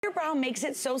Brow makes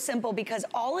it so simple because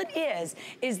all it is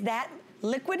that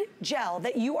liquid gel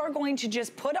that you are going to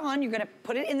just put on. You're going to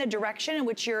put it in the direction in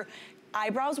which your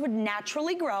eyebrows would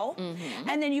naturally grow.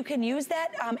 And then you can use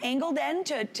that angled end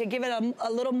to give it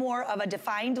a little more of a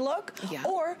defined look.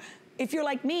 Or if you're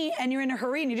like me and you're in a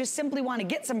hurry and you just simply want to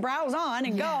get some brows on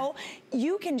and go,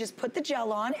 you can just put the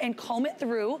gel on and comb it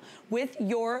through with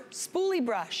your spoolie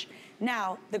brush.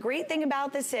 Now, the great thing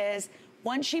about this is,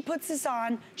 once she puts this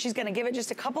on, she's gonna give it just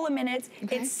a couple of minutes,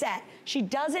 it's set. She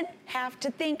doesn't have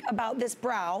to think about this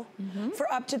brow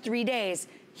for up to 3 days.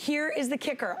 Here is the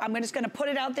kicker. I'm just gonna put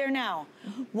it out there now.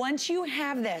 Once you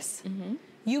have this,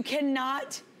 you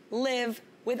cannot live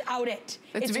without it.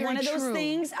 It's one of those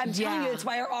things, I'm telling you, it's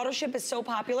why our auto ship is so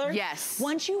popular.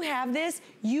 Once you have this,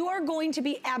 you are going to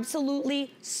be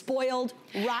absolutely spoiled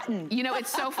rotten. You know,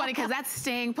 it's so funny because that's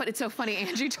staying put. It's so funny.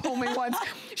 Angie told me once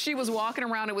she was walking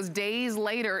around, it was days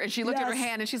later, and she looked at her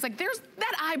hand and she's like,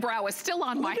 that eyebrow is still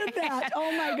on my hand. Look at that.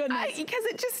 Oh my goodness. Because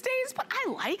it just stays put. I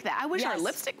like that. I wish our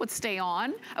lipstick would stay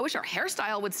on. I wish our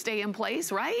hairstyle would stay in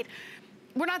place, right?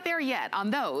 We're not there yet on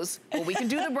those, but we can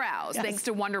do the brows thanks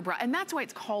to Wonder Brow. And that's why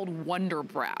it's called Wonder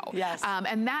Brow.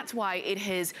 And that's why it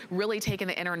has really taken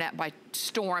the internet by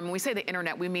storm. When we say the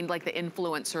internet, we mean like the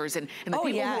influencers and the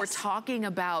people who are talking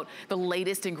about the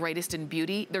latest and greatest in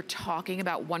beauty. They're talking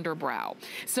about Wonder Brow.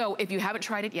 So if you haven't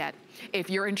tried it yet, if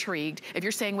you're intrigued, if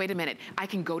you're saying, wait a minute, I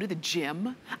can go to the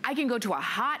gym, I can go to a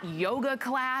hot yoga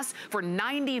class for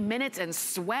 90 minutes and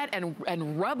sweat and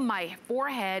rub my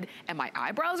forehead and my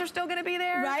eyebrows are still gonna be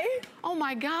there? Right? Oh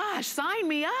my gosh, sign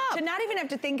me up. To not even have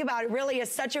to think about it really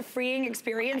is such a freeing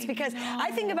experience because I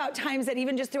think about times that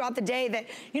even just throughout the day that,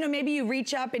 you know, maybe you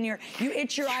reach up and you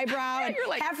itch your eyebrow and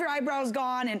like, half your eyebrow's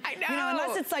gone and, you know,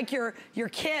 unless it's like your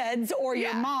kids or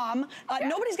your mom,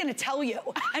 nobody's gonna tell you.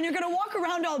 And you're gonna walk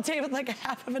around all day with like a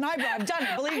half of an eyebrow. I've done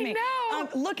it, believe me.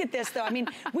 Look at this though. I mean,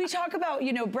 we talk about,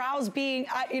 you know, brows being,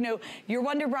 you know, your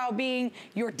Wonder Brow being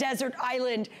your desert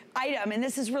island item. And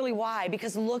this is really why,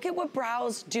 because look at what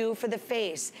brows do for the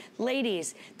face.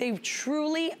 Ladies, they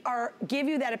truly give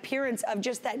you that appearance of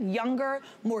just that younger,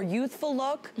 more youthful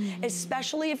look,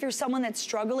 especially if you're someone that's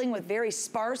struggling with very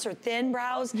sparse or thin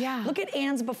brows. Look at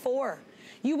Anne's before.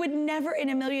 You would never in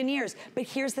a million years, but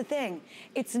here's the thing.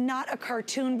 It's not a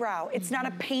cartoon brow. It's not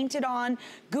a painted on,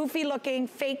 goofy looking,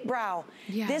 fake brow.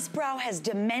 This brow has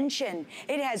dimension.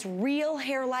 It has real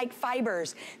hair-like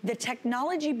fibers. The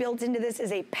technology built into this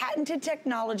is a patented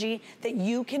technology that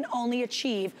you can only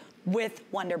achieve with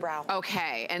Wonder Brow.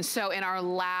 Okay, and so in our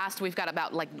we've got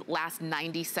about like last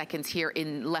 90 seconds here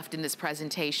left in this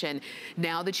presentation.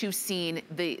 Now that you've seen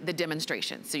the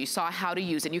demonstration, so you saw how to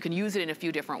use it, you can use it in a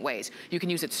few different ways. You can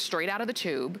use it straight out of the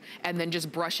tube and then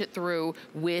just brush it through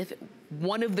with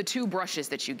one of the two brushes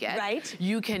that you get.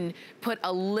 You can put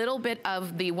a little bit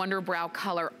of the Wonder Brow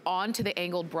color onto the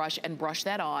angled brush and brush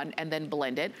that on and then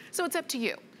blend it. So it's up to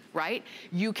you, right?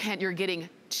 You're getting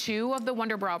 2 of the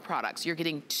Wonder Brow products. You're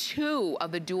getting 2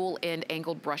 of the dual end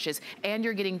angled brushes and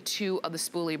you're getting 2 of the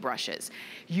spoolie brushes.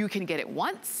 You can get it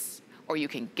once or you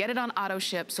can get it on auto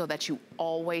ship so that you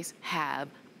always have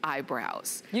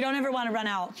eyebrows. You don't ever want to run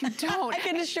out. You don't. I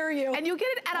can assure you. And you get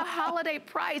it at a holiday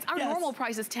price. Our normal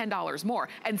price is $10 more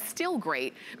and still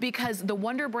great because the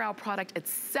Wonder Brow product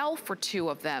itself for 2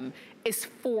 of them is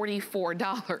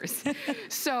 $44.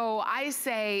 So I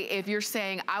say, if you're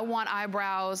saying, I want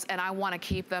eyebrows and I want to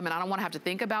keep them and I don't want to have to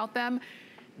think about them,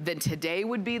 then today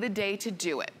would be the day to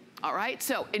do it. All right,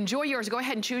 so enjoy yours. Go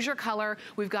ahead and choose your color.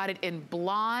 We've got it in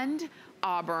blonde,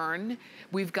 auburn.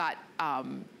 We've got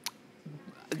brown,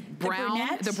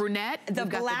 the brunette, the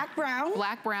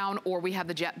black brown, or we have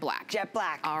the jet black. Jet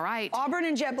black. All right. Auburn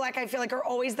and jet black, I feel like are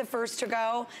always the first to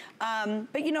go.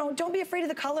 But you know, don't be afraid of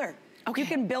the color. You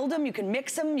can build them, you can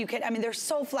mix them, I mean, they're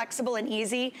so flexible and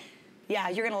easy. Yeah,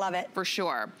 you're gonna love it. For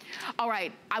sure. All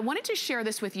right, I wanted to share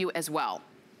this with you as well,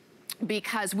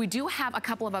 because we do have a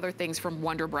couple of other things from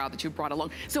Wonder Brow that you brought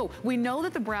along. So we know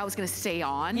that the brow is gonna stay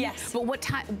on. Yes. But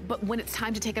when it's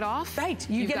time to take it off. Right,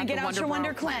 you're gonna get out your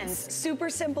Wonder Cleanse. Super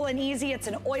simple and easy. It's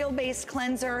an oil-based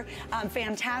cleanser.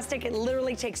 Fantastic, it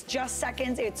literally takes just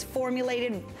seconds. It's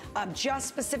formulated just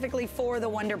specifically for the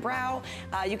Wonder Brow.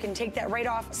 You can take that right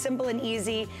off, simple and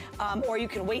easy, or you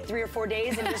can wait 3 or 4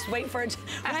 days and just wait for it.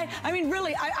 Right? I mean,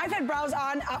 really, I've had brows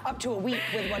on up to a week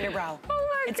with Wonder Brow.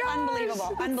 It's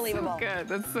unbelievable, unbelievable. That's so good,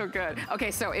 that's so good. Okay,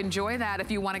 so enjoy that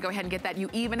if you want to go ahead and get that. You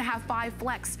even have 5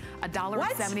 flex,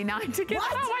 $1.79 to get.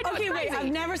 What? Okay, wait,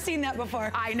 I've never seen that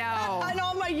before. I know. In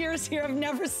all my years here, I've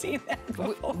never seen that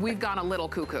before. We've gone a little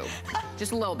cuckoo,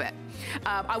 just a little bit.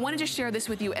 I wanted to share this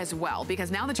with you as well,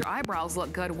 because now that your eyebrows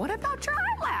look good, what about your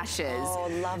eyelashes? Oh,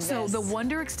 love this. So the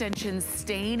Wonder Extensions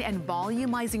Stain and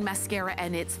Volumizing Mascara,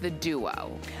 and it's the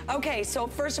duo. Okay, so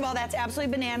first of all, that's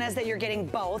absolutely bananas that you're getting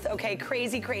both. Okay,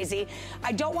 crazy, crazy.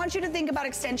 I don't want you to think about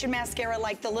extension mascara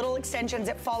like the little extensions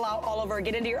that fall out all over,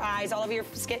 get into your eyes, all over your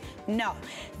skin. No,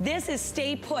 this is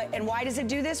stay put. And why does it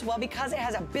do this? Well, because it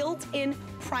has a built-in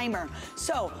primer.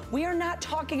 So we are not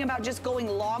talking about just going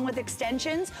long with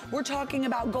extensions. We're talking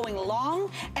about going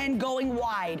long and going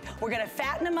wide. We're gonna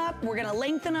fatten them up, we're gonna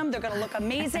lengthen them, they're gonna look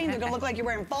amazing, they're gonna look like you're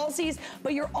wearing falsies,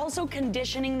 but you're also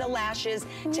conditioning the lashes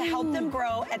to help them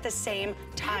grow at the same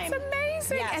time. That's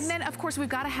amazing. Yes. And then, of course, we've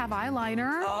got to have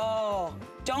eyeliner. Oh,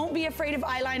 don't be afraid of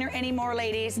eyeliner anymore,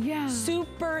 ladies. Yeah.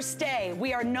 Super stay.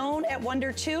 We are known at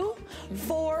Wonder 2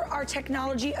 for our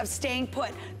technology of staying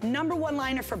put. #1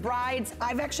 liner for brides.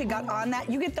 I've actually got on that.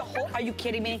 You get the whole, are you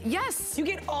kidding me? Yes. You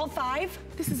get all 5?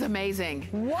 This is amazing.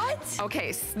 What?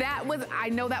 Okay, so that was, I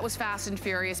know that was fast and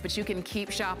furious, but you can keep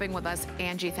shopping with us.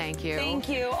 Angie, thank you. Thank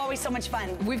you. Always so much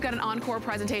fun. We've got an encore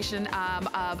presentation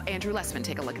of Andrew Lessman.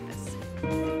 Take a look at this.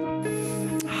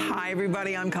 Hi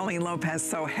everybody, I'm Colleen Lopez.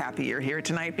 So happy you're here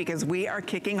tonight because we are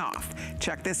kicking off,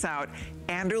 check this out,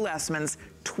 Andrew Lessman's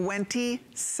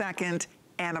 22nd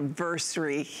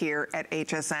anniversary here at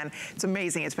HSN. It's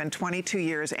amazing, it's been 22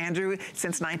 years. Andrew,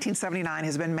 since 1979,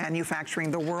 has been manufacturing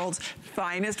the world's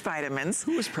finest vitamins.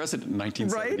 Who was president in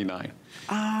 1979?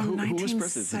 Right? Who was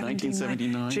president in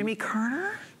 1979? Jimmy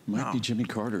Carter? Might be Jimmy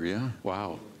Carter, yeah.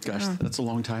 Wow. Gosh, that's a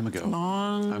long time ago.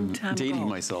 Long time ago. I'm dating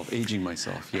myself, aging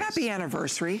myself, yes. Happy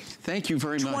anniversary. Thank you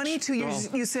very much. 22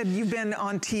 years, you said you've been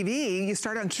on TV, you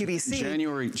started on QVC.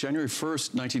 January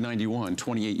 1st, 1991,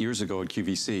 28 years ago at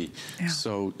QVC. Yeah.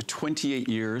 So 28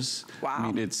 years. Wow. I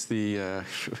mean, it's the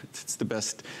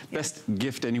best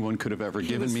gift anyone could have ever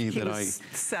given me. He was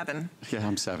 7. Yeah,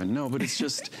 I'm 7. No, but it's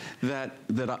just that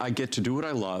I get to do what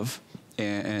I love.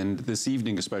 And this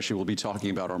evening especially, we'll be talking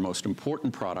about our most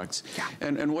important products. Yeah.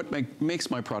 And what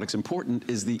makes my products important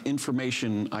is the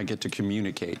information I get to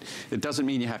communicate. It doesn't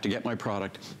mean you have to get my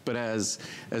product, but as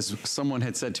someone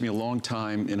had said to me a long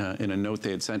time in a note they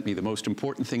had sent me, the most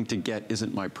important thing to get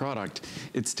isn't my product,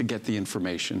 it's to get the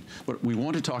information. What we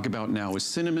want to talk about now is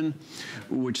cinnamon,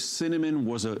 which cinnamon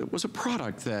was a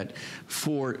product that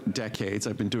for decades,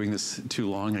 I've been doing this too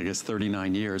long, I guess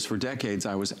 39 years, for decades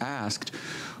I was asked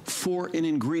for an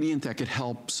ingredient that could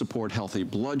help support healthy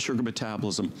blood sugar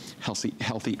metabolism, healthy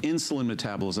insulin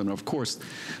metabolism. And of course,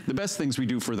 the best things we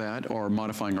do for that are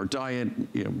modifying our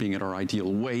diet, being at our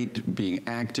ideal weight, being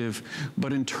active.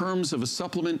 But in terms of a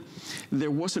supplement,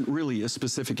 there wasn't really a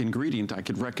specific ingredient I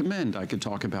could recommend. I could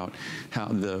talk about how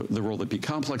the role that B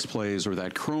complex plays or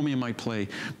that chromium might play,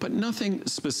 but nothing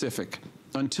specific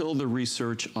until the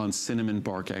research on cinnamon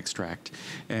bark extract.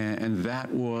 And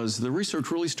that was, the research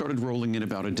really started rolling in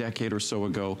about a decade or so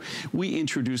ago. We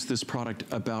introduced this product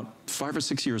about 5 or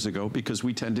 6 years ago because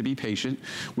we tend to be patient.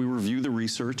 We review the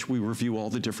research, we review all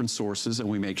the different sources, and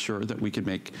we make sure that we can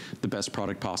make the best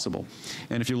product possible.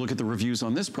 And if you look at the reviews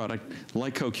on this product,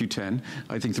 like CoQ10,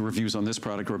 I think the reviews on this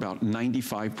product are about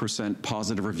 95%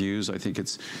 positive reviews. I think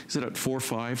is it at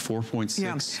 4.5, 4.6?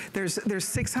 Yeah, there's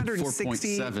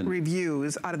 660 reviews.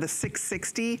 Out of the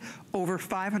 660, over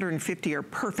 550 are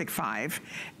perfect 5.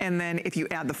 And then if you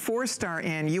add the 4-star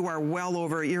in, you are well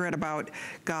over, you're at about,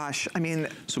 gosh, I mean,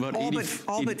 so about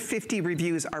all but 50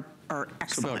 reviews are excellent.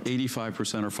 So about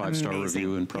 85% are 5-star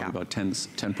review and probably about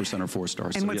 10% are 4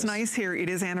 stars. And so what's nice here, it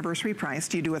is anniversary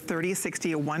priced. You do a 30, a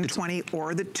 60, a 120,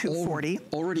 or the 240.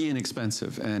 Already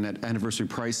inexpensive, and at anniversary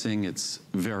pricing, it's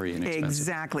very inexpensive.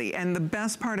 Exactly, and the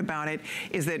best part about it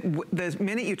is that the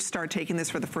minute you start taking this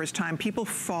for the first time, people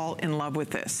fall in love with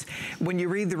this. When you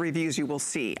read the reviews, you will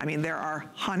see. I mean, there are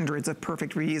hundreds of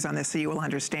perfect reviews on this, so you will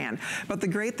understand. But the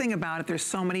great thing about it, there's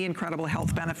so many incredible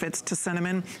health benefits to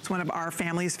cinnamon. It's one of our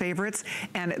family's favorites.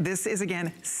 And this is,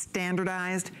 again,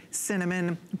 standardized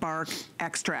cinnamon bark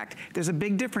extract. There's a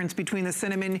big difference between the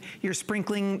cinnamon you're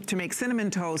sprinkling to make cinnamon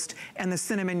toast and the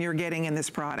cinnamon you're getting in this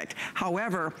product.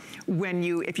 However,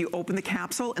 if you open the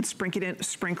capsule and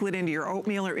sprinkle it into your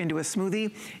oatmeal or into a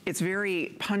smoothie, it's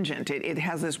very pungent. It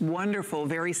has this wonderful,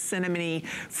 very cinnamony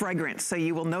fragrance. So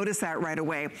you will notice that right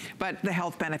away. But the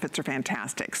health benefits are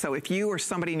fantastic. So if you or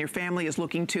somebody in your family is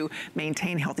looking to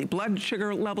maintain healthy blood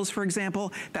sugar levels, for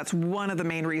example, that's one of the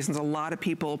main reasons a lot of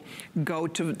people go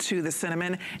to the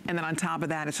cinnamon. And then on top of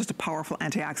that, it's just a powerful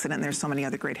antioxidant. There's so many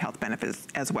other great health benefits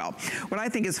as well. What I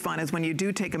think is fun is when you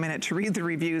do take a minute to read the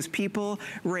reviews, people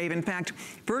rave. In fact,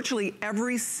 virtually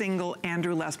every single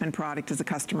Andrew Lessman product is a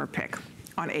customer pick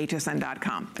on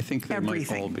hsn.com. I think they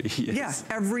might all be, yes. Yes,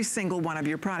 every single one of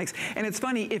your products. And it's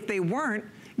funny, if they weren't,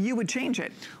 you would change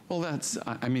it. Well, that's,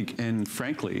 I mean, and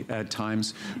frankly, at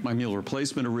times, my meal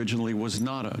replacement originally was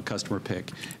not a customer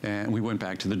pick. And we went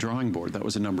back to the drawing board. That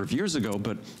was a number of years ago.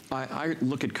 But I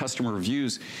look at customer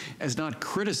reviews as not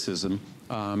criticism.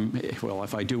 Well,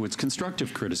 if I do, it's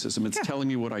constructive criticism. It's telling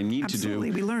me what I need to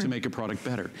do to make a product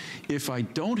better. If I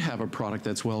don't have a product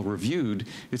that's well reviewed,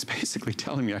 it's basically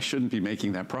telling me I shouldn't be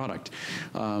making that product.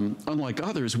 Unlike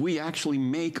others, we actually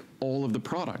make all of the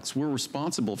products. We're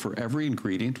responsible for every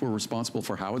ingredient. We're responsible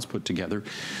for how it's put together.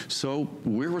 So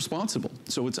we're responsible.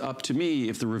 So it's up to me.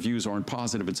 If the reviews aren't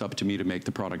positive, it's up to me to make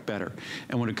the product better.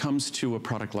 And when it comes to a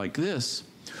product like this,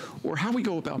 or how we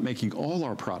go about making all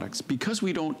our products, because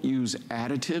we don't use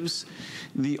additives,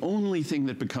 the only thing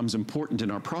that becomes important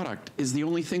in our product is the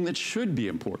only thing that should be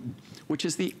important, which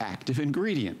is the active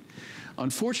ingredient.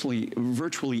 Unfortunately,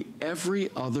 virtually every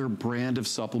other brand of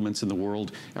supplements in the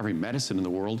world, every medicine in the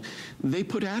world, they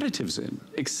put additives in,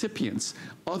 excipients,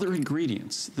 other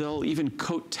ingredients. They'll even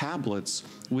coat tablets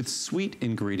with sweet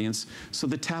ingredients so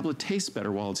the tablet tastes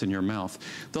better while it's in your mouth.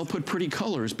 They'll put pretty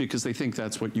colors because they think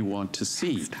that's what you want to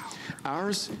see.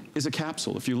 Ours is a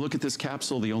capsule. If you look at this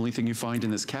capsule, the only thing you find in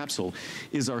this capsule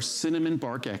is our cinnamon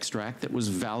bark extract that was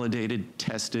validated,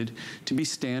 tested to be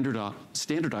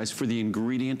standardized for the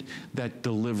ingredient that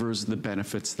delivers the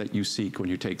benefits that you seek when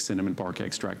you take cinnamon bark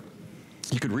extract.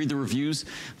 You could read the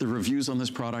reviews on this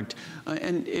product.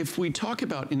 And if we talk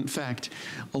about, in fact,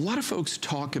 a lot of folks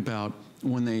talk about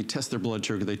when they test their blood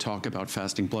sugar, they talk about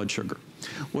fasting blood sugar.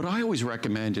 What I always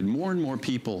recommend, and more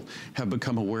people have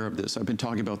become aware of this, I've been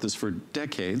talking about this for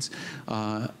decades,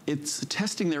 it's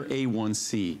testing their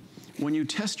A1C. When you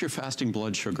test your fasting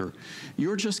blood sugar,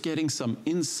 you're just getting some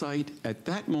insight at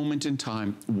that moment in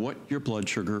time what your blood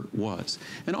sugar was.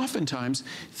 And oftentimes,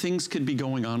 things could be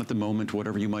going on at the moment,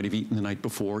 whatever you might have eaten the night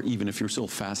before, even if you're still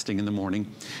fasting in the morning,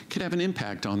 could have an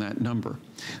impact on that number.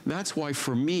 That's why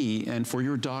for me and for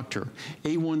your doctor,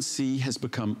 A1C has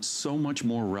become so much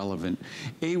more relevant.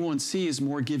 A1C is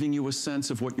more giving you a sense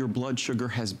of what your blood sugar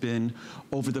has been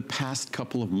over the past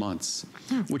couple of months,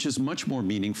 which is much more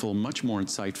meaningful, much more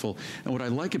insightful. And what I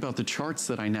like about the charts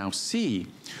that I now see,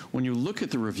 when you look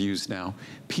at the reviews now,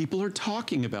 people are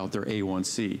talking about their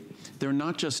A1C. They're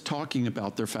not just talking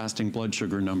about their fasting blood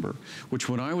sugar number, which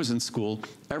when I was in school,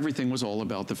 everything was all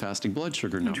about the fasting blood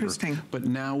sugar number. Interesting. But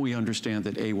now we understand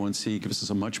that A1C gives us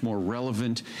a much more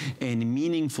relevant and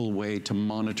meaningful way to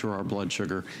monitor our blood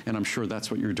sugar. And I'm sure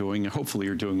that's what you're doing, and hopefully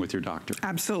you're doing with your doctor.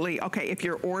 Absolutely. Okay, if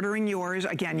you're ordering yours,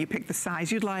 again, you pick the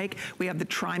size you'd like. We have the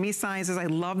Try Me sizes. I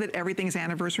love that everything's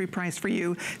anniversary price for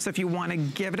you. So if you want to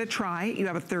give it a try, you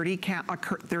have a 30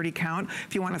 count.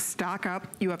 If you want to stock up,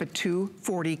 you have a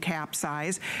 240 cap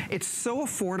size. It's so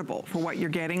affordable for what you're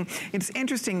getting. It's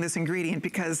interesting, this ingredient,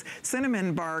 because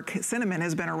cinnamon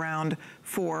has been around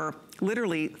for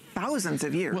literally thousands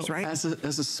of years, right? As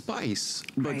a spice,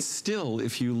 but still,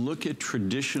 if you look at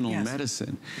traditional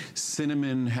medicine,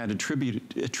 cinnamon had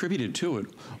attributed to it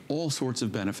all sorts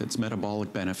of benefits,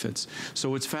 metabolic benefits.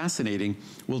 So it's fascinating.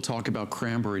 We'll talk about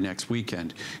cranberry next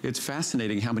weekend. It's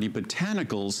fascinating how many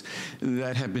botanicals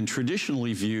that have been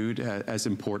traditionally viewed as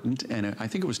important, and I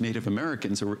think it was Native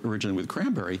Americans originally with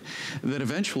cranberry, that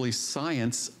eventually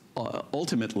science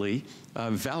ultimately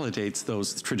validates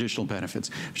those traditional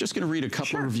benefits. I'm just going to read a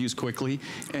couple of reviews quickly.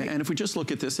 And if we just look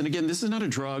at this, and again, this is not a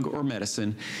drug or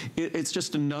medicine. It's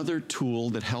just another tool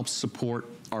that helps support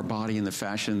our body in the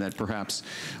fashion that perhaps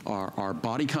our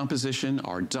body composition,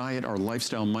 our diet, our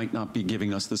lifestyle might not be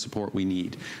giving us the support we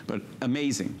need. But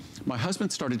amazing. My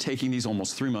husband started taking these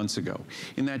almost 3 months ago.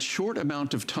 In that short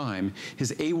amount of time,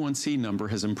 his A1C number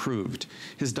has improved.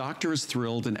 His doctor is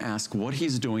thrilled and asked what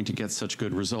he's doing to get such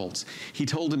good results. He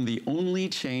told him the only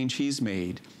change he's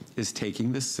made is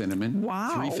taking the cinnamon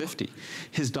 350.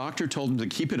 His doctor told him to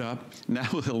keep it up. Now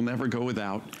he'll never go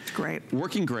without. It's great.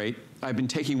 Working great. I've been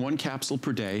taking 1 capsule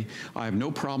per day. I have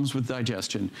no problems with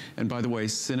digestion. And by the way,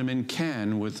 cinnamon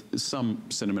can, with some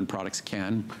cinnamon products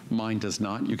can, mine does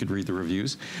not. You could read the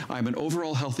reviews. I'm an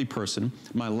overall healthy person.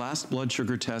 My last blood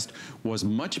sugar test was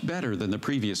much better than the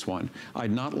previous one.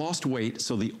 I'd not lost weight,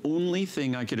 so the only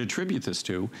thing I could attribute this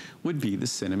to would be the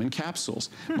cinnamon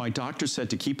capsules. My doctor said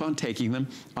to keep on taking them.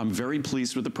 I'm very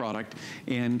pleased with the product.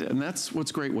 And that's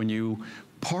what's great when you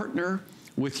partner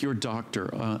with your doctor,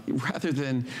 rather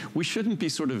than, we shouldn't be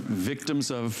sort of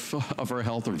victims of our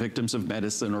health or victims of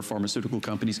medicine or pharmaceutical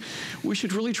companies. We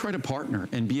should really try to partner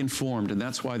and be informed, and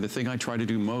that's why the thing I try to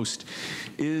do most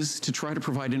is to try to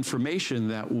provide information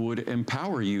that would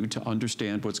empower you to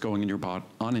understand what's going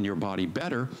on in your body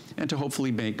better, and to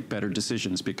hopefully make better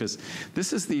decisions, because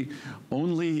this is the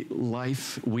only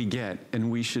life we get,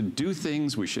 and we should do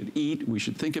things, we should eat, we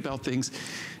should think about things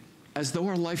as though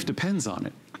our life depends on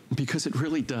it, because it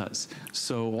really does.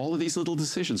 So all of these little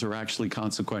decisions are actually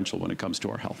consequential when it comes to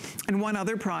our health. And one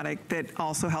other product that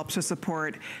also helps to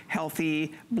support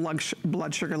healthy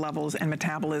blood sugar levels and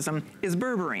metabolism is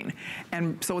berberine.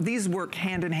 And so these work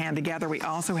hand in hand together. We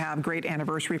also have great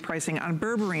anniversary pricing on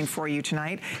berberine for you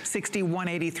tonight, $60,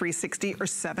 $180, $360, or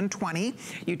 $720.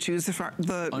 You choose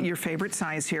your favorite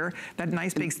size here. That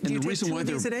nice big, do you take 2 of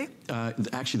these a day?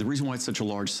 Actually, the reason why it's such a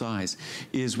large size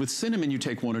is with cinnamon, you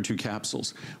take 1 or 2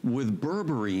 capsules. With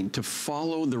berberine, to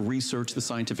follow the research, the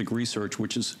scientific research,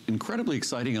 which is incredibly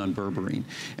exciting on berberine,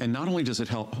 and not only does it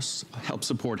help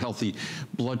support healthy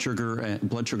blood sugar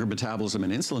metabolism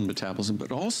and insulin metabolism,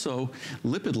 but also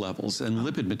lipid levels and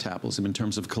lipid metabolism in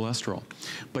terms of cholesterol.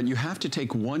 But you have to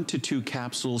take 1 to 2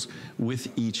 capsules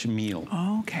with each meal.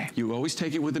 Oh, okay. You always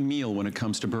take it with a meal when it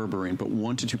comes to berberine, but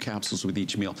 1 to 2 capsules with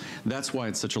each meal. That's why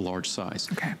it's such a large size.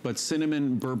 Okay. But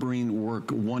cinnamon, berberine work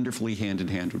wonderfully hand in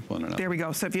hand with one another. There we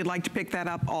go. So if you'd like to pick that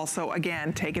up, also,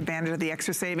 again, take advantage of the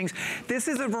extra savings. This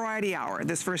is a variety hour.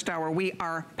 This first hour, we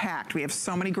are packed. We have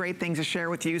so many great things to share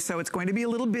with you, so it's going to be a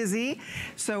little busy.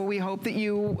 So we hope that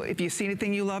you, if you see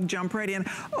anything you love, jump right in.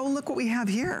 Oh, look what we have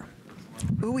here.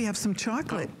 Oh, we have some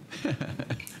chocolate. Oh.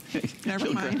 Never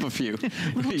You'll mind. grab a few.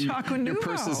 Little Choco Nouveau. Your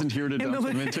purse isn't here to dump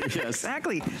them into. Yes.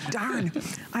 Exactly. Darn.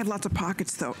 I have lots of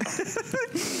pockets, though.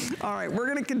 All right, we're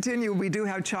going to continue. We do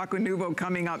have Choco Nouveau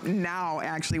coming up now,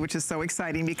 actually, which is so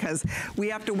exciting because we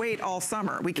have to wait all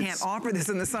summer. We can't offer this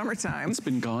in the summertime. It's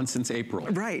been gone since April.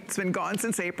 Right. It's been gone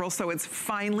since April, so it's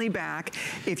finally back.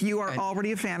 If you are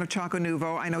already a fan of Choco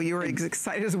Nouveau, I know you're as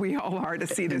excited as we all are to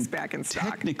see this back in stock.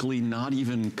 Technically not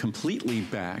even completely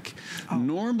back. Oh.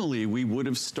 Normally, we would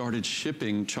have started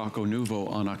shipping Choco Nouveau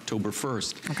on October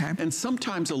 1st. Okay. And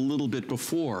sometimes a little bit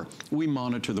before, we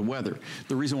monitor the weather.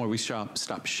 The reason why we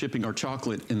stop shipping our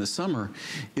chocolate in the summer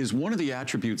is one of the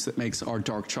attributes that makes our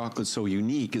dark chocolate so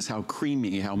unique is how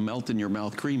creamy, how melt in your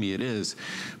mouth creamy it is.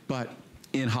 But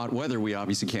in hot weather, we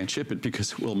obviously can't ship it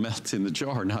because it will melt in the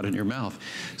jar, not in your mouth.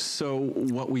 So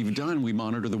what we've done, we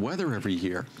monitor the weather every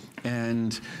year.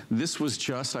 And this was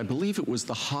just, I believe it was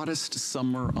the hottest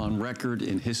summer on record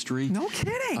in history. No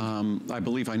kidding.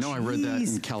 I know I read that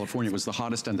in California. It was the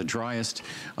hottest and the driest.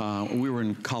 We were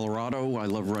in Colorado. I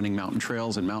love running mountain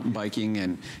trails and mountain biking.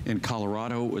 And in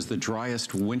Colorado, it was the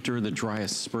driest winter, the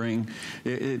driest spring.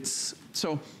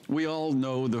 So we all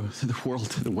know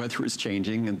the weather is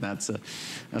changing, and that's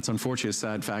unfortunately a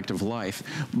sad fact of life.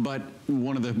 But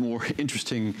one of the more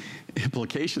interesting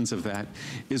implications of that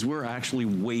is we're actually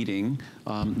waiting.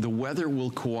 The weather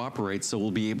will cooperate, so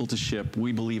we'll be able to ship,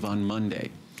 we believe, on Monday.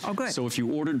 Oh, good. So if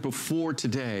you ordered before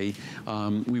today,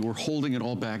 we were holding it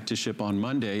all back to ship on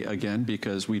Monday, again,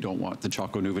 because we don't want the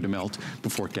Choco Nouveau to melt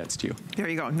before it gets to you. There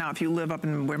you go. Now, if you live up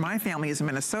in where my family is in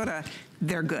Minnesota,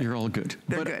 they're good. You're all good.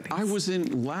 They're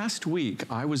good. Last week,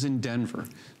 I was in Denver.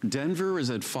 Denver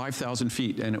is at 5,000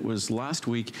 feet, and it was last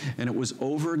week, and it was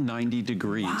over 90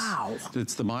 degrees. Wow.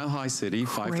 It's the mile-high city,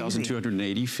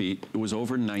 5,280 feet. It was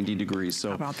over 90 degrees. So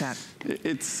how about that?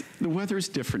 The weather is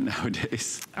different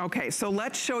nowadays. Okay, so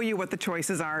let's show you what the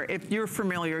choices are. If you're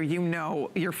familiar, you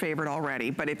know your favorite already,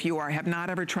 but if you have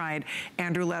not ever tried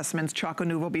Andrew Lessman's Choco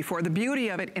Nouveau before, the beauty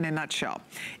of it in a nutshell,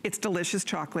 it's delicious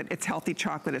chocolate, it's healthy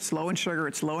chocolate, it's low in sugar,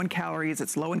 it's low in calories,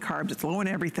 it's low in carbs, it's low in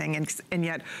everything, and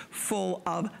yet full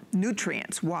of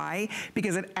nutrients. Why?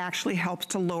 Because it actually helps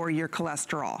to lower your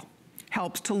cholesterol.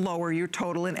 Helps to lower your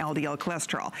total and LDL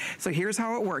cholesterol. So here's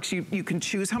how it works. You can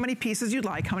choose how many pieces you'd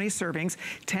like, how many servings,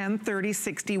 10, 30,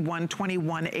 60, 120,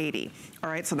 180. All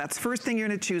right, so that's the first thing you're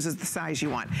gonna choose is the size you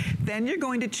want. Then you're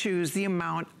going to choose the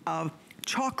amount of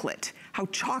chocolate, how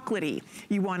chocolatey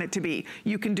you want it to be.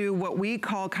 You can do what we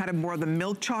call kind of more the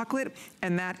milk chocolate,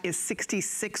 and that is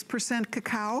 66%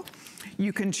 cacao.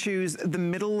 You can choose the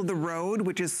middle of the road,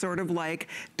 which is sort of like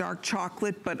dark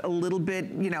chocolate, but a little bit,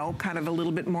 kind of a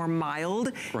little bit more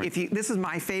mild. Right. This is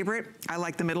my favorite. I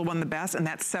like the middle one the best, and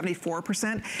that's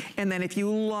 74%. And then if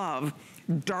you love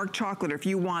dark chocolate, or if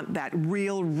you want that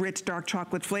real rich dark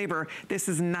chocolate flavor, this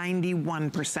is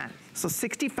 91%. So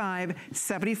 65,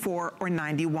 74, or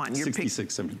 91.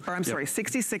 66, 74. Or I'm sorry,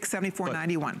 66, 74,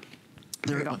 91.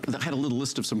 I had a little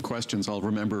list of some questions. I'll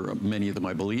remember many of them,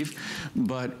 I believe.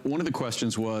 But one of the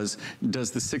questions was, does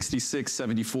the 66,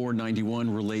 74,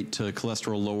 91 relate to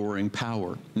cholesterol lowering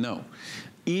power? No.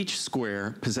 Each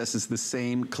square possesses the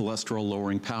same cholesterol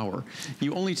lowering power.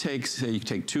 You only take, say, you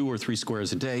take 2 or 3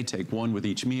 squares a day, take 1 with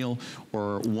each meal,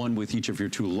 or 1 with each of your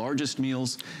 2 largest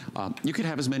meals. You could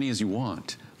have as many as you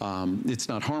want. It's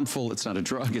not harmful, it's not a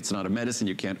drug, it's not a medicine,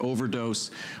 you can't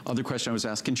overdose. Other question I was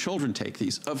asked, can children take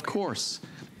these? Of course,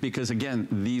 because again,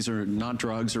 these are not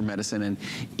drugs or medicine, and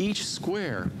each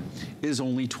square is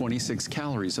only 26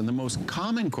 calories. And the most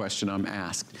common question I'm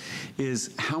asked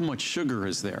is, how much sugar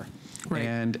is there? Right.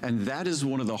 And that is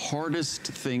one of the hardest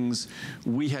things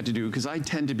we had to do, because I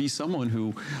tend to be someone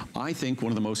who, I think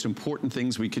one of the most important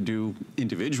things we could do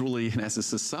individually and as a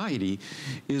society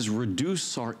is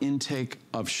reduce our intake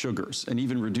of sugars, and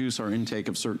even reduce our intake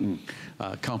of certain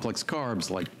complex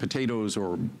carbs like potatoes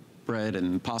or bread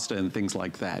and pasta and things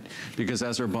like that. Because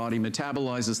as our body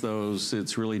metabolizes those,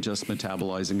 it's really just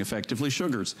metabolizing effectively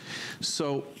sugars.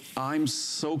 So I'm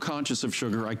so conscious of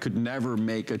sugar, I could never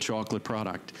make a chocolate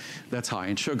product that's high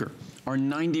in sugar. Our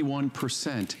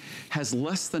 91% has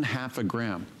less than half a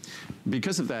gram.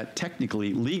 Because of that,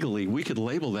 technically, legally, we could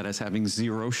label that as having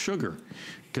 0 sugar.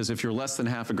 Because if you're less than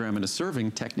half a gram in a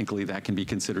serving, technically that can be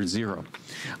considered 0.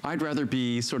 I'd rather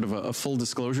be sort of a full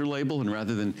disclosure label, and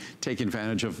rather than take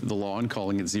advantage of the law and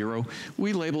calling it 0,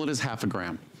 we label it as half a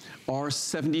gram. Our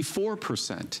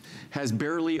 74% has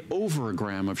barely over a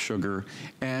gram of sugar,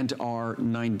 and our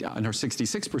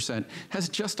 66% has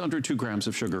just under 2 grams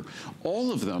of sugar.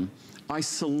 All of them, I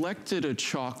selected a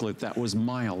chocolate that was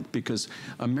mild, because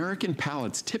American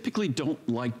palates typically don't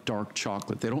like dark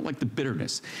chocolate. They don't like the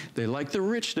bitterness. They like the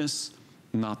richness,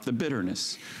 not the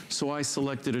bitterness. So I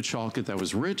selected a chocolate that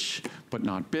was rich, but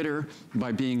not bitter.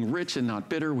 By being rich and not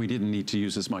bitter, we didn't need to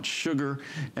use as much sugar.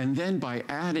 And then by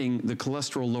adding the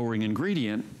cholesterol-lowering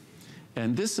ingredient,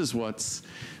 and this is what's,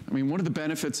 I mean, one of the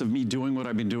benefits of me doing what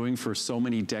I've been doing for so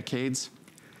many decades.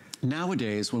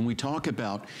 Nowadays, when we talk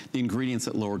about the ingredients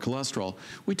that lower cholesterol,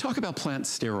 we talk about plant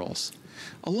sterols.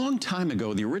 A long time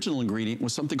ago, the original ingredient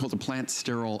was something called the plant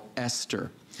sterol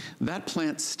ester. That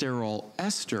plant sterol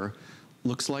ester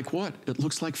looks like what? It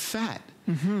looks like fat.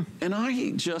 Mm-hmm. And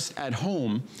I just, at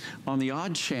home, on the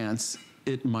odd chance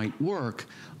it might work,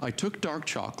 I took dark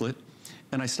chocolate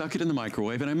and I stuck it in the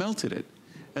microwave and I melted it.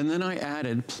 And then I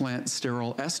added plant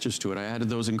sterol esters to it. I added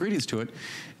those ingredients to it,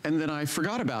 and then I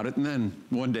forgot about it. And then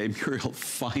one day Muriel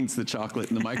finds the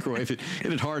chocolate in the microwave. It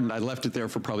had hardened. I left it there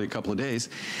for probably a couple of days.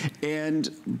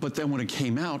 But then when it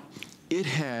came out, it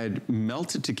had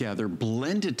melted together,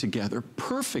 blended together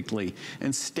perfectly,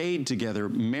 and stayed together,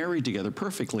 married together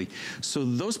perfectly. So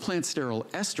those plant sterol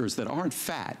esters that aren't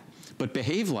fat, but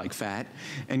behave like fat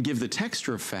and give the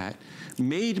texture of fat,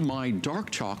 made my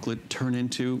dark chocolate turn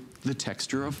into the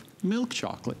texture of milk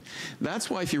chocolate. That's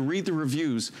why if you read the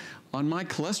reviews on my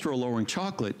cholesterol-lowering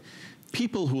chocolate,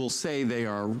 people who will say they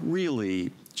are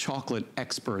really chocolate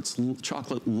experts,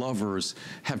 chocolate lovers,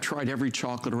 have tried every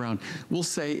chocolate around, will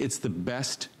say it's the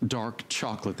best dark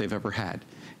chocolate they've ever had.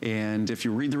 And if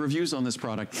you read the reviews on this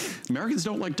product, Americans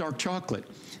don't like dark chocolate.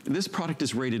 This product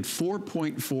is rated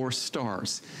 4.4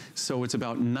 stars. So it's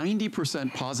about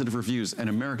 90% positive reviews, and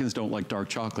Americans don't like dark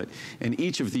chocolate. And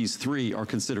each of these 3 are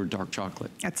considered dark chocolate.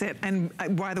 That's it. And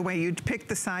by the way, you pick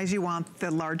the size you want.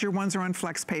 The larger ones are on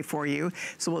FlexPay for you.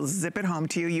 So we'll zip it home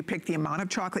to you. You pick the amount of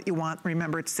chocolate you want.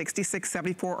 Remember, it's 66,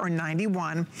 74, or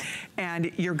 91,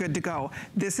 and you're good to go.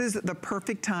 This is the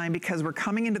perfect time, because we're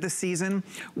coming into the season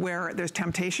where there's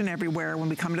temptation everywhere. When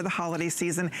we come into the holiday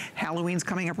season, Halloween's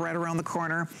coming up right around the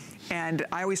corner. And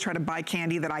I always try to buy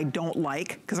candy that I don't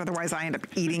like, because otherwise I end up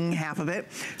eating half of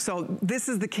it. So this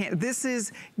is this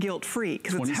is guilt-free,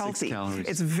 because it's healthy. Calories.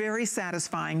 It's very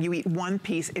satisfying. You eat one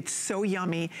piece. It's so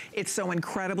yummy. It's so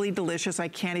incredibly delicious. I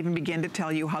can't even begin to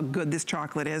tell you how good this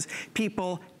chocolate is.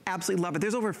 People absolutely love it.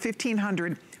 There's over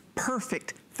 1,500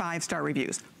 perfect 5-star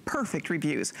reviews. Perfect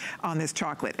reviews on this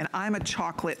chocolate. And I'm a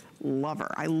chocolate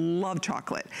lover. I love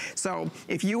chocolate. So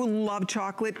if you love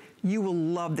chocolate, you will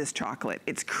love this chocolate.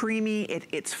 It's creamy,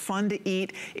 it's fun to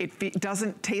eat. It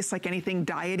doesn't taste like anything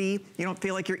diety. You don't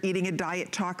feel like you're eating a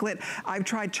diet chocolate. I've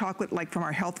tried chocolate like from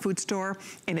our health food store,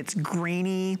 and it's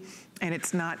grainy, and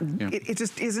it's not, it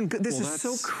just isn't good. This is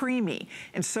so creamy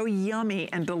and so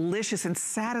yummy and delicious and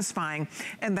satisfying,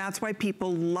 and that's why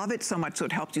people love it so much. So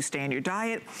it helps you stay on your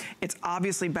diet. It's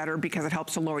obviously better better because it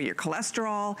helps to lower your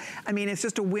cholesterol. I mean, it's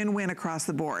just a win-win across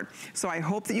the board. So I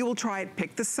hope that you will try it.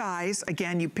 Pick the size.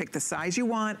 Again, you pick the size you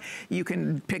want. You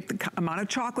can pick the amount of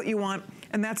chocolate you want,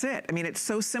 and that's it. I mean, it's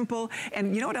so simple.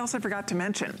 And you know what else I forgot to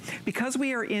mention? Because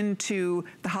we are into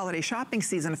the holiday shopping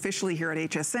season officially here at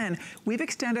HSN, we've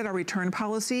extended our return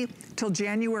policy till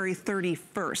January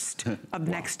 31st of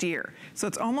next year. So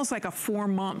it's almost like a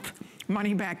 4-month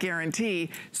money-back guarantee.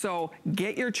 So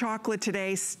get your chocolate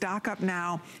today, stock up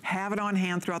now, have it on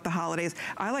hand throughout the holidays.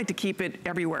 I like to keep it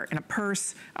everywhere, in a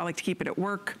purse. I like to keep it at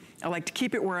work. I like to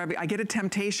keep it wherever I get a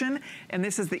temptation, and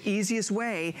this is the easiest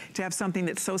way to have something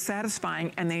that's so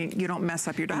satisfying and then you don't mess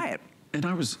up your diet. And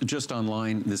I was just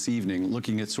online this evening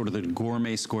looking at sort of the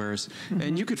gourmet squares,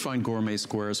 and you could find gourmet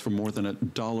squares for more than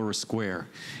 $1 a square.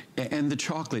 And the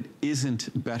chocolate isn't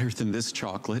better than this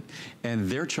chocolate, and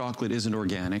their chocolate isn't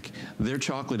organic, their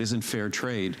chocolate isn't fair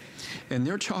trade, and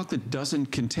their chocolate doesn't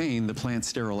contain the plant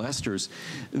sterile esters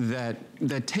that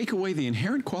take away the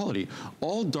inherent quality.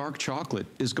 All dark chocolate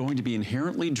is going to be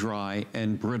inherently dry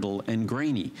and brittle and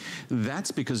grainy.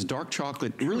 That's because dark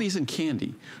chocolate really isn't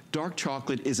candy. Dark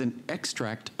chocolate is an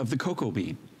extract of the cocoa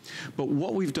bean. But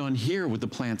what we've done here with the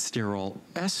plant sterile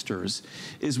esters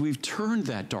is we've turned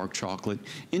that dark chocolate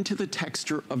into the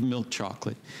texture of milk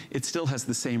chocolate. It still has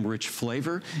the same rich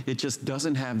flavor. It just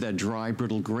doesn't have that dry,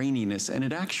 brittle graininess, and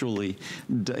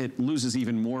it loses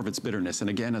even more of its bitterness. And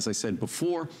again, as I said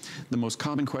before, the most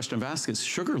common question I've asked is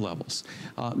sugar levels.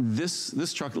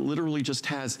 This chocolate literally just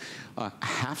has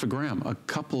half a gram, a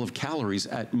couple of calories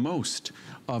at most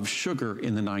of sugar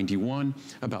in the 91,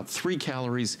 about 3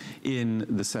 calories in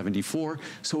the 74,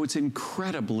 so it's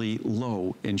incredibly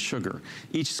low in sugar.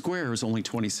 Each square is only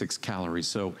 26 calories,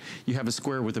 so you have a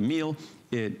square with a meal,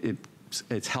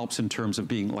 it helps in terms of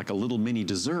being like a little mini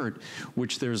dessert,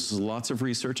 which there's lots of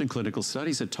research and clinical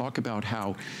studies that talk about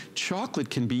how chocolate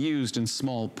can be used in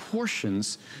small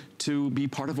portions to be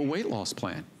part of a weight loss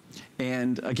plan.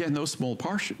 And again, those small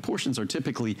portions are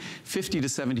typically 50 to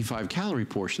 75 calorie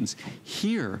portions.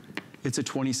 Here, it's a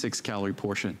 26 calorie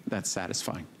portion. That's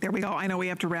satisfying. There we go. I know we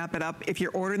have to wrap it up. If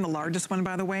you're ordering the largest one,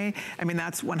 by the way, I mean,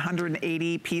 that's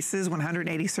 180 pieces,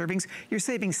 180 servings. You're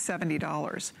saving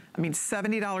 $70. I mean,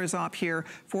 $70 off here,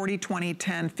 40, 20,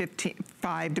 10, 15,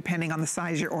 5, depending on the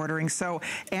size you're ordering. So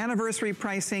anniversary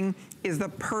pricing is the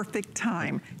perfect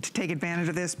time to take advantage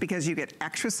of this because you get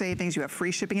extra savings, you have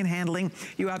free shipping and handling,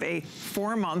 you have a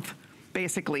 4-month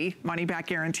basically money-back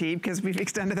guarantee because we've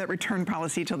extended that return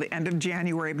policy till the end of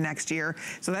January of next year.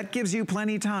 So that gives you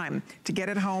plenty of time to get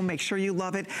it home, make sure you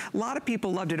love it. A lot of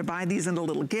people love to buy these into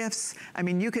little gifts. I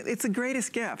mean, it's the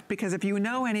greatest gift because if you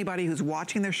know anybody who's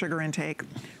watching their sugar intake,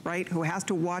 right, who has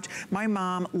to watch, my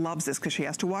mom loves this because she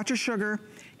has to watch her sugar.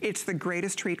 It's the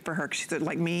greatest treat for her. She's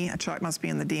like me, it must be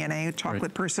in the DNA, a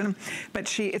chocolate person,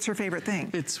 but it's her favorite thing.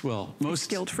 It's, well,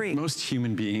 most guilt-free. Most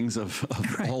human beings of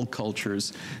all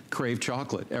cultures crave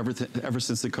chocolate. Ever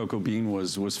since the cocoa bean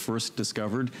was first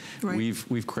discovered,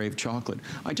 we've craved chocolate.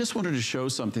 I just wanted to show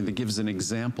something that gives an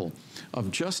example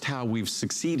of just how we've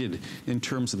succeeded in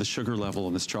terms of the sugar level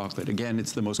in this chocolate. Again,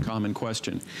 it's the most common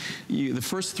question. The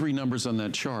first 3 numbers on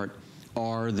that chart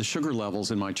are the sugar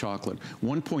levels in my chocolate.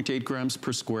 1.8 grams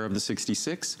per square of the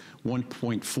 66,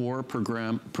 1.4 per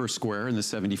gram per square in the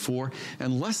 74,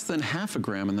 and less than half a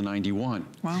gram in the 91.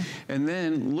 Wow. And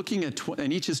then looking at,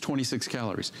 and each is 26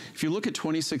 calories. If you look at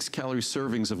 26 calorie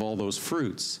servings of all those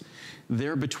fruits,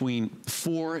 they're between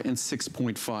 4 and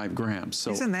 6.5 grams.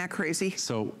 So, isn't that crazy?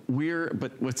 So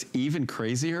but what's even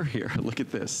crazier here, look at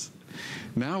this.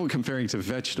 Now we're comparing to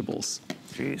vegetables.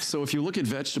 Jeez. So if you look at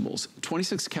vegetables,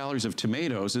 26 calories of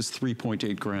tomatoes is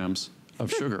 3.8 grams of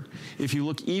sugar. If you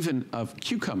look even of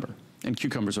cucumber, and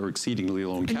cucumbers are exceedingly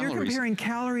low in calories. And you're comparing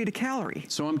calorie to calorie.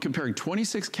 So I'm comparing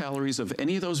 26 calories of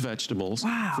any of those vegetables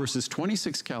versus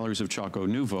 26 calories of Choco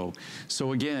Nouveau.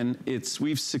 So again,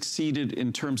 we've succeeded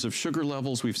in terms of sugar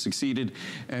levels, we've succeeded,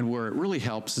 and where it really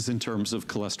helps is in terms of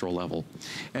cholesterol level.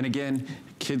 And again,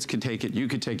 kids can take it, you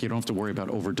can take it, you don't have to worry about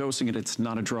overdosing it. It's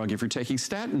not a drug if you're taking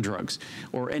statin drugs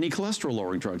or any cholesterol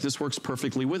lowering drug. This works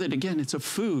perfectly with it. Again, it's a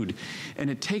food, and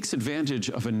it takes advantage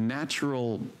of a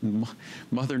natural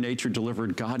Mother Nature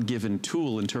delivered God-given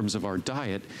tool in terms of our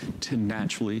diet to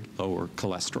naturally lower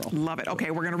cholesterol. Love it.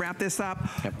 Okay, we're going to wrap this up.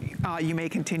 Yep. You may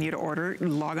continue to order.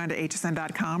 Log on to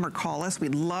hsn.com or call us.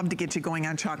 We'd love to get you going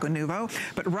on Choco Nouveau.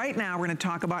 But right now, we're going to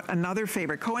talk about another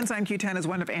favorite. Coenzyme Q10 is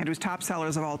one of Andrew's top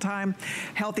sellers of all time.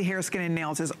 Healthy Hair, Skin, and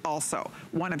Nails is also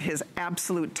one of his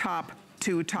absolute top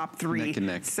top three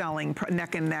selling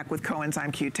neck and neck with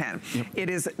coenzyme Q10. Yep. It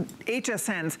is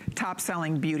HSN's top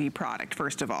selling beauty product,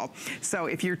 first of all. So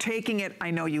if you're taking it,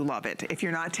 I know you love it. If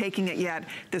you're not taking it yet,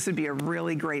 this would be a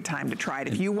really great time to try it.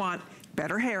 If you want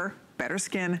better hair, better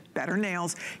skin, better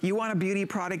nails, you want a beauty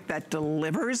product that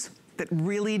delivers, that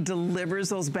really delivers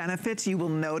those benefits, you will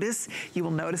notice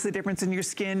the difference in your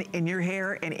skin, in your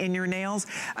hair, and in your nails.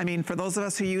 I mean, for those of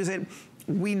us who use it,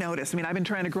 we notice. I mean, I've been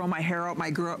trying to grow my hair out.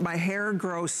 My hair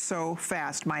grows so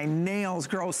fast. My nails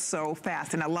grow so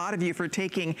fast. And a lot of you, for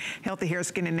taking healthy hair,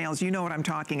 skin, and nails, you know what I'm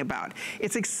talking about.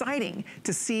 It's exciting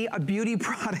to see a beauty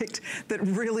product that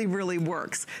really, really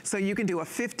works. So you can do a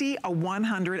 50, a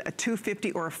 100, a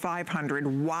 250, or a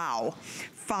 500. Wow.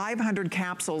 500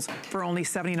 capsules for only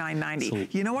 $79.90. So,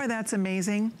 you know why that's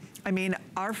amazing? I mean,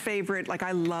 our favorite, like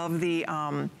I love the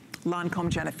Lancome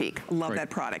Genifique. Love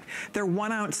that product. Their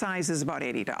 1 ounce size is about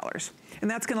 $80. And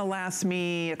that's gonna last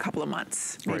me a couple of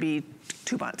months, maybe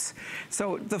 2 months.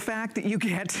 So the fact that you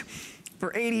get,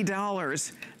 for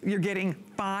 $80, you're getting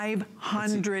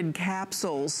 500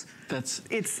 capsules. It's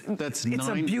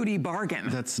a beauty bargain.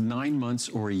 That's 9 months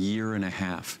or a year and a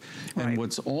half. And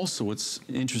what's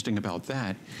interesting about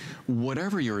that,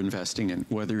 whatever you're investing in,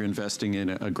 whether you're investing in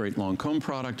a great Lancome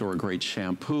product or a great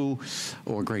shampoo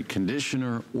or a great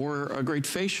conditioner or a great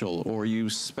facial, or you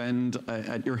spend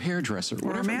at your hairdresser, or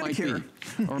whatever it might be,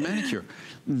 or a manicure,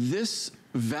 this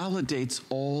validates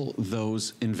all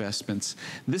those investments.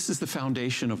 This is the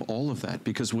foundation of all of that,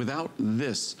 because without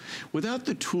this, without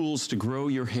the tools to grow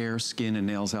your hair, skin, and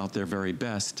nails out their very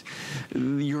best,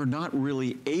 you're not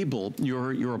really able,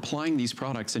 you're applying these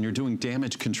products and you're doing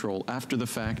damage control after the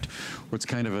fact, or it's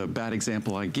kind of a bad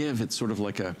example I give, it's sort of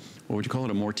like a, what would you call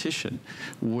it, a mortician,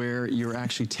 where you're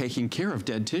actually taking care of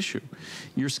dead tissue.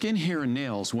 Your skin, hair, and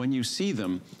nails, when you see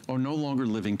them, are no longer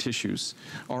living tissues.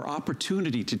 Our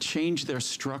opportunity to change their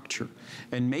structure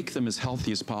and make them as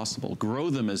healthy as possible,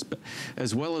 grow them as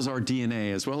well as our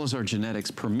DNA, as well as our genetics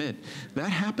permit, that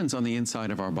happens on the inside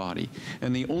of our body.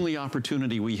 And the only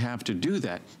opportunity we have to do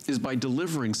that is by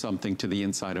delivering something to the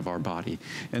inside of our body.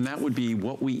 And that would be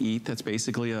what we eat. That's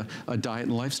basically a diet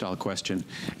and lifestyle question.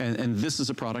 And this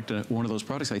is a product, one of those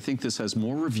products. I think this has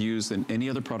more reviews than any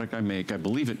other product I make. I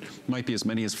believe it might be as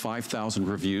many as 5,000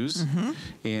 reviews.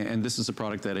 And this is a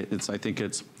product that I think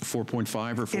it's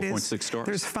 4.5 or 4.6 stars.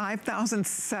 There's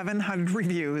 5,700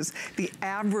 reviews. The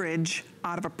average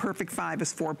out of a perfect 5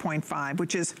 is 4.5,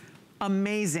 which is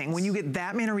amazing. When you get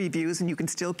that many reviews and you can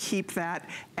still keep that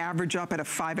average up at a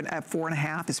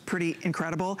 4.5 is pretty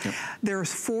incredible. Yep.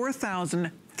 There's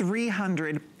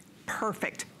 4,300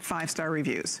 perfect 5-star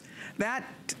reviews. That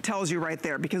tells you right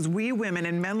there, because we women,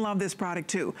 and men love this product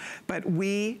too, but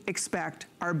we expect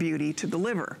our beauty to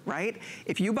deliver, right?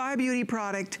 If you buy a beauty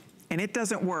product and it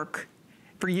doesn't work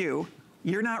for you,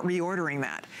 you're not reordering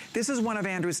that. This is one of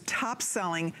Andrew's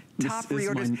top-selling,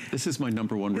 reorders. This is my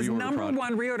number one reorder product. Number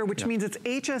one reorder, which means it's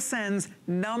HSN's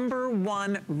number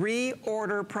one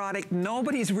reorder product.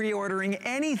 Nobody's reordering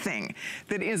anything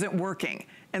that isn't working.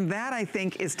 And that, I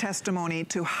think, is testimony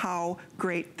to how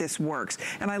great this works.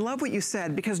 And I love what you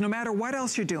said, because no matter what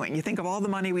else you're doing, you think of all the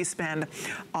money we spend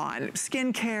on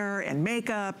skincare and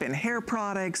makeup and hair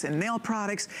products and nail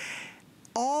products,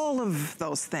 all of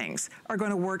those things are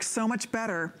going to work so much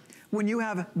better when you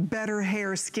have better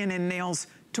hair, skin, and nails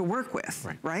to work with,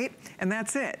 right? And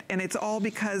that's it. And it's all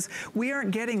because we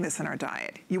aren't getting this in our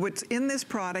diet. What's in this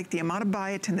product, the amount of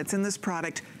biotin that's in this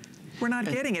product, we're not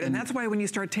getting it. And that's why when you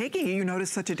start taking it, you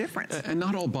notice such a difference. And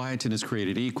not all biotin is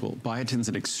created equal. Biotin's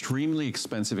an extremely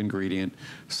expensive ingredient.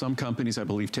 Some companies, I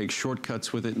believe, take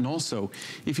shortcuts with it. And also,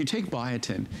 if you take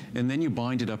biotin and then you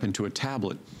bind it up into a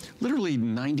tablet, literally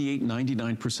 98,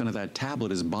 99% of that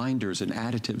tablet is binders and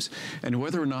additives. And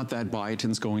whether or not that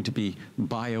biotin's going to be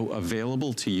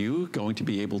bioavailable to you, going to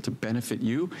be able to benefit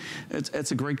you,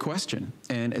 it's a great question.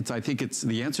 And I think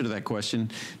the answer to that question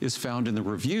is found in the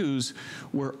reviews,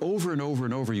 where over and over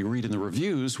and over you read in the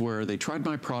reviews where they tried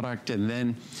my product and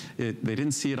then they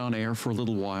didn't see it on air for a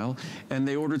little while and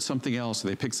they ordered something else.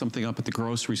 They picked something up at the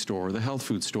grocery store or the health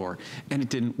food store and it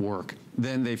didn't work.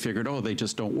 Then they figured, oh, they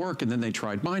just don't work, and then they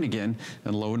tried mine again,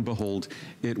 and lo and behold,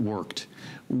 it worked.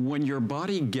 When your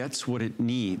body gets what it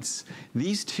needs,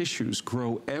 these tissues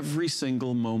grow every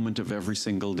single moment of every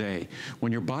single day.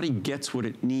 When your body gets what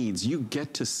it needs, you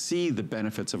get to see the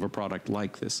benefits of a product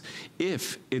like this,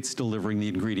 if it's delivering the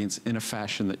ingredients in a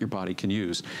fashion that your body can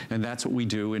use. And that's what we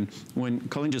do. And when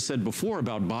Colleen just said before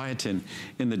about biotin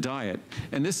in the diet,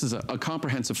 and this is a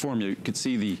comprehensive formula, you could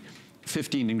see the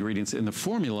 15 ingredients in the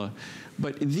formula,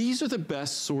 but these are the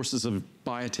best sources of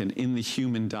biotin in the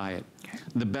human diet. Okay.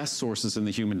 The best sources in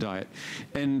the human diet.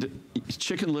 And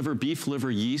chicken liver, beef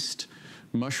liver, yeast,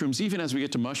 mushrooms, even as we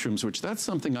get to mushrooms, which that's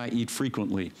something I eat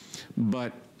frequently,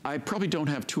 but I probably don't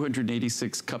have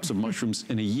 286 cups of mushrooms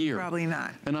in a year. Probably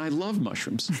not. And I love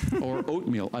mushrooms. Or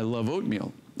oatmeal. I love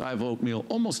oatmeal. I have oatmeal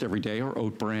almost every day, or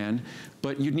oat bran,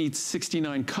 but you need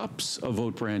 69 cups of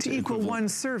oat bran to equal one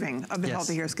serving of the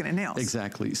healthy hair, skin, and nails.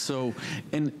 Exactly. So,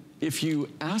 and if you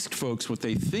ask folks what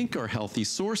they think are healthy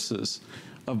sources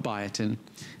of biotin,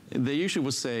 they usually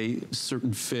will say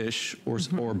certain fish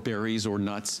or berries or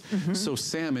nuts. So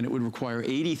salmon, it would require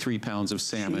 83 pounds of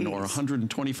salmon or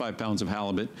 125 pounds of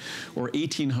halibut or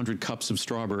 1,800 cups of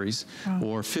strawberries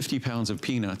or 50 pounds of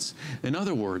peanuts. In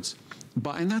other words,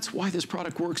 and that's why this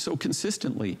product works so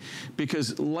consistently,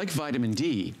 because like vitamin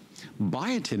D,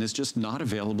 biotin is just not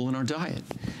available in our diet.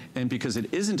 And because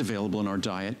it isn't available in our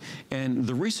diet, and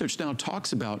the research now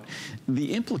talks about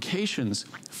the implications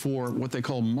for what they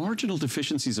call marginal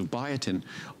deficiencies of biotin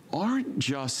aren't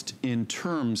just in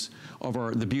terms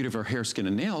of the beauty of our hair, skin,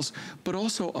 and nails, but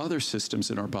also other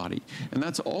systems in our body. And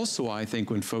that's also, I think,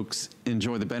 when folks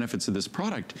enjoy the benefits of this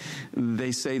product,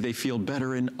 they say they feel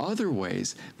better in other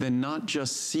ways than not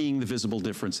just seeing the visible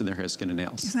difference in their hair, skin, and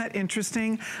nails. Isn't that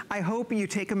interesting? I hope you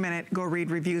take a minute, go read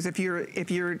reviews. If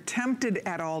you're tempted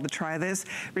at all to try this,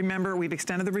 remember we've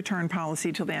extended the return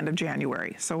policy till the end of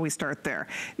January, so we start there.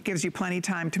 It gives you plenty of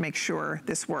time to make sure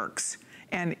this works.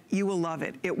 And you will love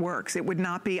it. It works. It would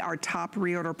not be our top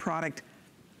reorder product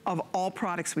of all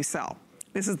products we sell.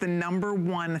 This is the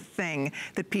 #1 thing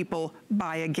that people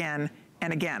buy again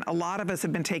and again. A lot of us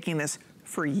have been taking this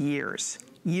for years.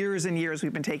 Years and years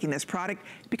we've been taking this product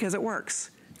because it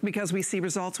works, because we see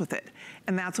results with it.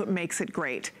 And that's what makes it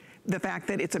great. The fact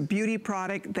that it's a beauty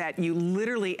product that you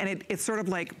literally, and it's sort of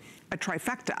like a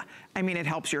trifecta. I mean, it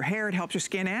helps your hair, it helps your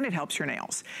skin, and it helps your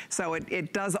nails. So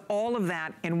it does all of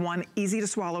that in one easy to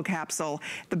swallow capsule.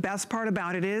 The best part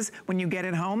about it is when you get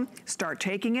it home, start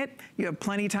taking it. You have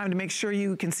plenty of time to make sure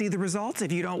you can see the results.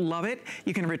 If you don't love it,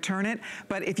 you can return it.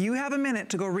 But if you have a minute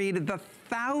to go read the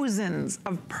thousands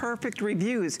of perfect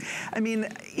reviews, I mean,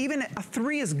 even a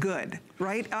 3 is good,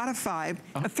 right? Out of 5,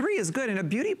 a 3 is good. And a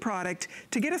beauty product,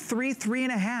 to get a 3,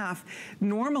 3.5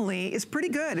 normally is pretty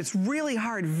good. It's really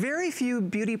hard. Very few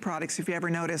beauty products, if you ever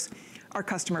notice, are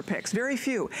customer picks. Very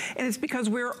few. And it's because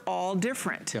we're all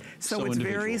different. Yep. So it's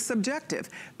very subjective.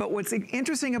 But what's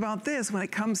interesting about this, when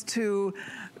it comes to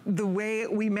the way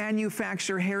we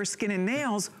manufacture hair, skin, and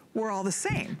nails, we're all the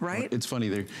same, right? It's funny,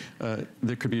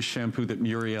 there could be a shampoo that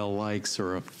Muriel likes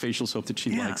or a facial soap that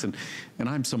she likes, and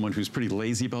I'm someone who's pretty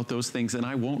lazy about those things, and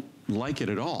I won't like it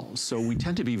at all. So we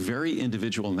tend to be very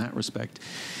individual in that respect.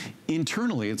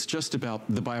 Internally, it's just about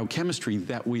the biochemistry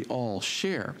that we all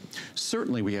share.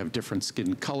 Certainly we have different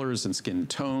skin colors and skin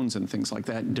tones and things like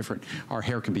that. Our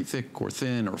hair can be thick or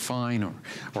thin or fine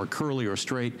or curly or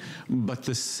straight, but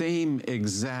the same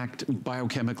exact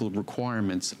biochemical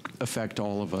requirements affect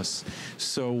all of us.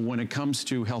 So when it comes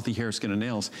to healthy hair, skin, and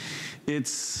nails,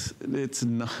 it's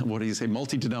not, what do you say,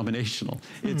 multi-denominational.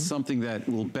 It's something that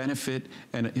will benefit,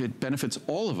 and it benefits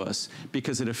all of us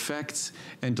because it affects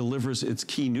and delivers its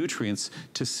key nutrients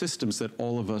to systems that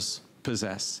all of us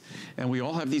possess. And we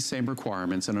all have these same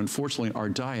requirements, and unfortunately our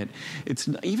diet,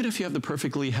 even if you have the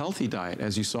perfectly healthy diet,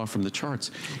 as you saw from the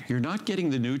charts, you're not getting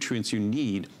the nutrients you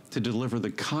need to deliver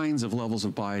the kinds of levels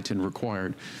of biotin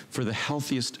required for the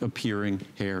healthiest appearing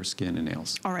hair, skin, and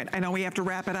nails. All right, I know we have to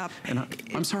wrap it up. And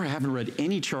I'm sorry I haven't read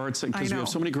any charts because we have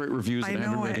so many great reviews and I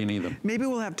haven't read any of them. Maybe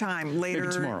we'll have time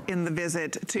later in the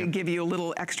visit to give you a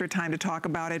little extra time to talk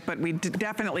about it, but we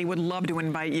definitely would love to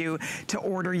invite you to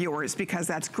order yours because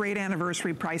that's great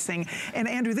anniversary pricing. And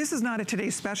Andrew, this is not a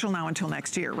Today's Special now until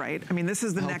next year, right? I mean, this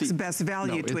is the next best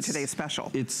value to a Today's Special.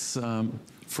 It's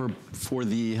for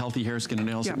the healthy hair, skin, and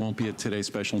nails, it won't be a Today's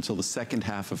Special until the second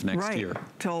half of next year.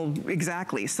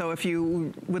 Exactly. So if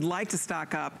you would like to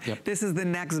stock up, this is the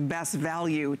next best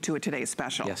value to a Today's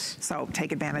Special. Yes. So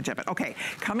take advantage of it. Okay,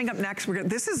 coming up next,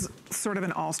 this is sort of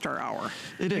an all-star hour.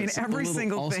 It is. Every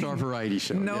single all-star variety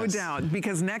show. No doubt.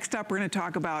 Because next up, we're going to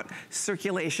talk about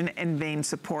circulation and vein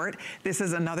support. This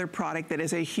is another product that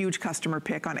is a huge customer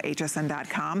pick on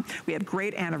hsn.com. We have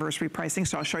great anniversary pricing,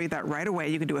 so I'll show you that right away.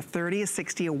 You can do a 30, a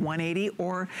 60, a 180,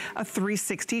 or a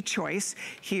 360 choice.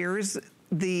 Here's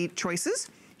the choices.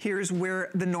 here's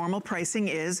where the normal pricing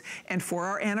is. And for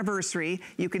our anniversary,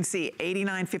 you can see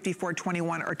 $89, $54,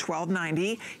 $21, or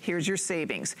 $12.90. Here's your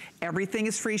savings. Everything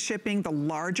is free shipping. The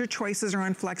larger choices are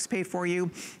on FlexPay for you.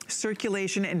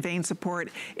 Circulation and vein support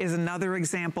is another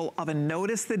example of a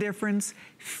notice the difference,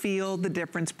 feel the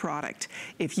difference product.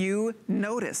 If you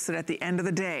notice that at the end of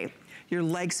the day, your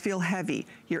legs feel heavy,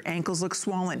 your ankles look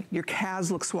swollen, your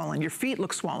calves look swollen, your feet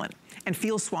look swollen and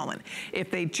feel swollen. If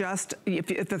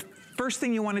the first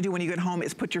thing you want to do when you get home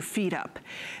is put your feet up,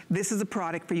 this is a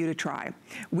product for you to try.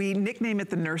 We nickname it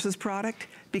the nurse's product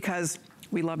because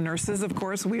we love nurses, of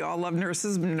course. We all love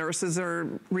nurses. Nurses are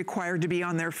required to be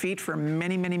on their feet for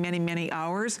many, many, many, many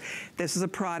hours. This is a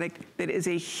product that is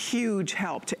a huge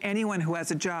help to anyone who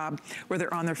has a job where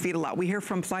they're on their feet a lot. We hear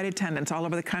from flight attendants all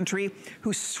over the country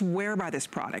who swear by this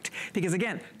product because,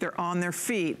 again, they're on their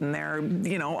feet and they're,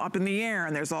 you know, up in the air,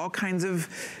 and there's all kinds of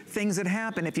things that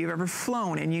happen. If you've ever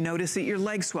flown and you notice that your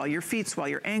legs swell, your feet swell,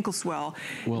 your ankles swell,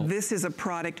 this is a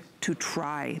product to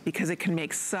try because it can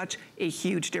make such a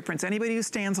huge difference. Anybody who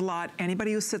stands a lot,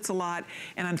 anybody who sits a lot,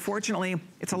 and unfortunately,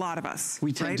 it's a lot of us.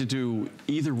 We tend to do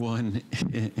either one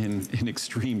in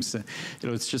extremes. You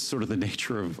know, it's just sort of the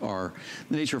nature of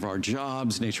our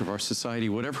jobs, nature of our society.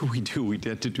 Whatever we do, we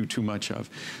tend to do too much of.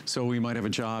 So we might have a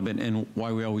job, and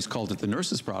why we always called it the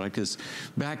nurse's product is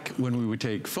back when we would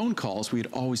take phone calls, we'd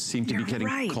always seem to be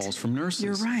getting calls from nurses.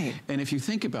 You're right. And if you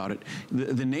think about it,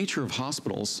 the nature of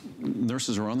hospitals,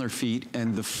 nurses are on their feet,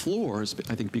 and the floors,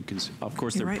 I think because, of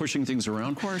course, they're pushing things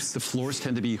around, the floors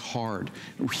tend to be hard.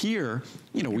 Here,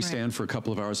 you know, we stand for a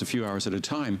couple of hours, a few hours at a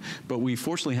time, but we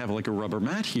fortunately have like a rubber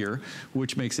mat here,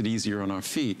 which makes it easier on our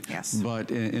feet. Yes.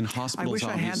 But in hospitals, I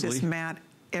wish I had this mat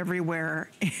everywhere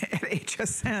at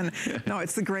HSN. No,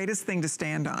 it's the greatest thing to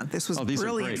stand on. This was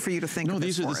brilliant for you to think of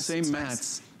this for us. No, these are the same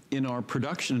mats in our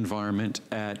production environment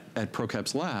at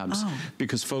ProCaps Labs,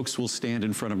 because folks will stand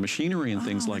in front of machinery and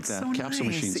things like that. So capsule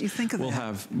machines. That you think of we'll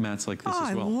have mats like this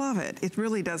as well. I love it. It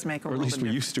really does make a world of difference. Or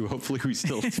at least we used to. Hopefully we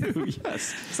still do,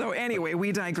 yes. So anyway,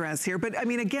 we digress here. But I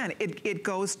mean, again, it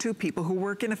goes to people who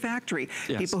work in a factory,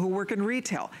 people who work in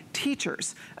retail,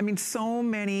 teachers. I mean, so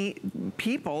many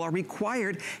people are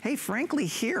required. Hey, frankly,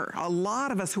 here, a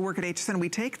lot of us who work at HSN, we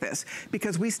take this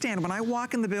because we stand. When I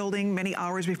walk in the building many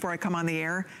hours before I come on the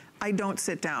air, I don't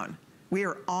sit down. We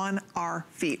are on our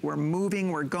feet. We're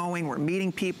moving, we're going, we're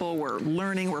meeting people, we're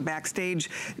learning, we're backstage,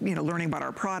 you know, learning about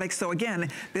our products. So again,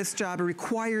 this job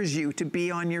requires you to be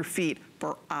on your feet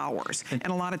for hours. And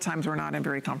a lot of times we're not in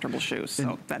very comfortable shoes,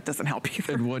 so that doesn't help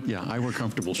either. And I wear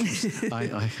comfortable shoes.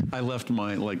 I left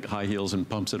my high heels and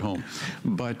pumps at home.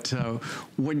 But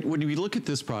when you look at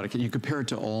this product and you compare it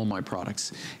to all my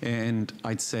products, and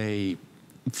I'd say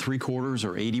 3/4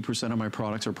 or 80% of my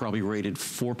products are probably rated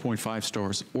 4.5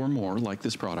 stars or more, like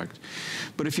this product.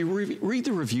 But if you read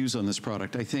the reviews on this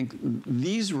product, I think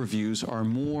these reviews are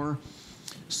more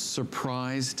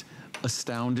surprised,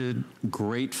 astounded,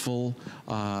 grateful.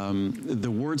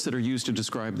 The words that are used to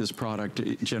describe this product,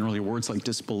 generally words like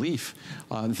disbelief,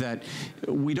 that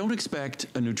we don't expect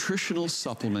a nutritional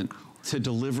supplement to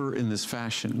deliver in this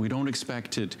fashion. We don't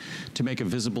expect it to make a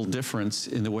visible difference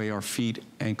in the way our feet,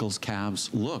 ankles,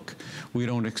 calves look. We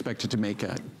don't expect it to make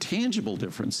a tangible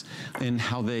difference in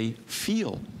how they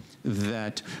feel.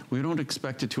 That we don't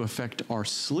expect it to affect our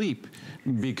sleep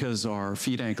because our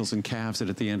feet, ankles, and calves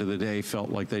at the end of the day felt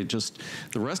like the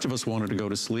rest of us wanted to go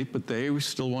to sleep, but they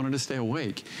still wanted to stay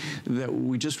awake. That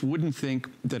we just wouldn't think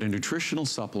that a nutritional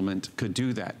supplement could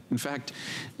do that. In fact,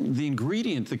 the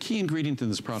key ingredient in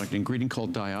this product, an ingredient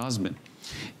called diosmin.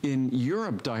 In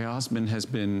Europe, diosmin has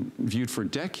been viewed for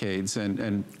decades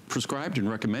and prescribed and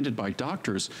recommended by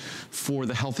doctors for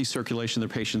the healthy circulation of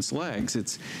their patients' legs.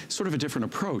 It's sort of a different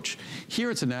approach.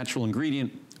 Here, it's a natural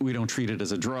ingredient. We don't treat it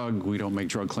as a drug. We don't make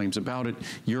drug claims about it.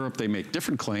 Europe, they make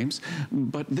different claims.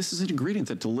 But this is an ingredient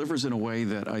that delivers in a way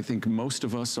that I think most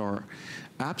of us are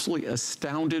absolutely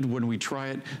astounded when we try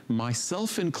it,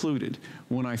 myself included.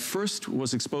 When I first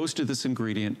was exposed to this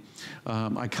ingredient,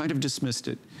 I kind of dismissed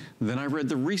it. Then I read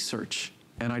the research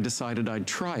and I decided I'd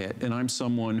try it. And I'm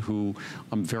someone who,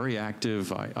 I'm very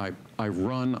active. I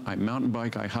run, I mountain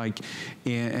bike, I hike.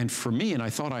 And for me, and I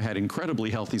thought I had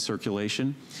incredibly healthy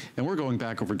circulation, and we're going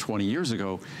back over 20 years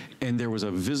ago, and there was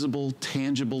a visible,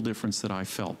 tangible difference that I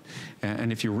felt.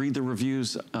 And if you read the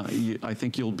reviews, I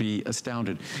think you'll be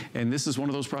astounded. And this is one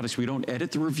of those products, we don't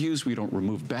edit the reviews, we don't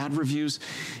remove bad reviews.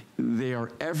 They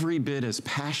are every bit as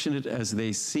passionate as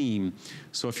they seem.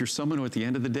 So if you're someone who at the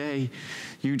end of the day,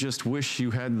 you just wish you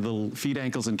had the feet,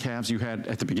 ankles, and calves you had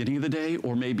at the beginning of the day,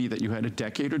 or maybe that you had a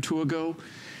decade or two ago,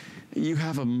 you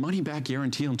have a money-back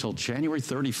guarantee until January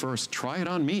 31st. Try it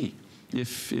on me.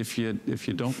 If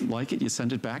you don't like it, you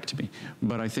send it back to me.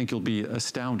 But I think you'll be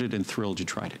astounded and thrilled you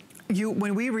tried it.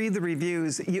 When we read the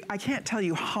reviews, I can't tell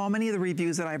you how many of the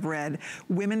reviews that I've read,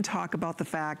 women talk about the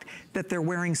fact that they're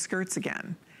wearing skirts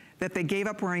again, that they gave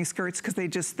up wearing skirts because they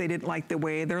didn't like the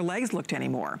way their legs looked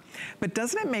anymore. But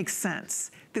doesn't it make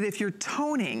sense that if you're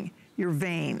toning your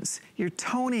veins, you're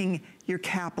toning your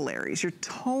capillaries, you're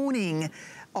toning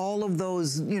all of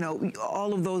those,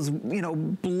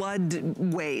 blood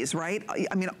ways, right?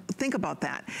 I mean, think about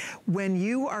that. When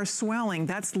you are swelling,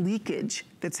 that's leakage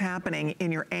that's happening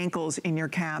in your ankles, in your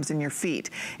calves, in your feet.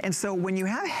 And so when you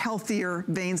have healthier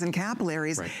veins and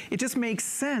capillaries, right, it just makes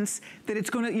sense that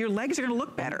your legs are gonna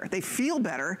look better. They feel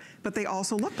better, but they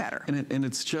also look better. And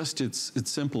it's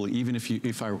simple. Even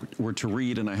if I were to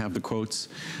read, and I have the quotes,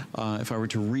 if I were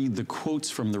to read the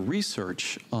quotes from the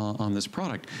research on this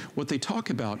product, what they talk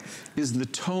about is the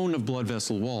tone of blood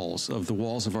vessel walls, of the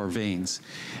walls of our veins.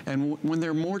 And when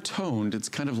they're more toned, it's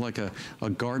kind of like a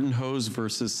garden hose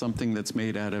versus something that's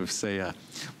made out of, say,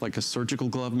 like a surgical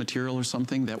glove material or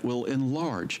something that will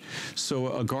enlarge.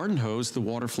 So a garden hose, the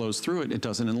water flows through it, it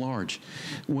doesn't enlarge.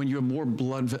 When you have more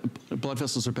blood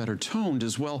vessels are better toned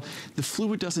as well, the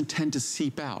fluid doesn't tend to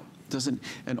seep out.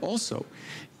 And also,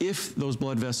 if those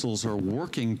blood vessels are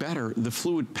working better, the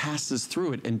fluid passes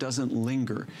through it and doesn't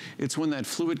linger. It's when that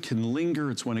fluid can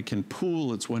linger, it's when it can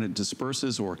pool, it's when it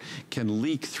disperses or can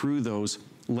leak through those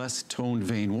less toned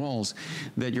vein walls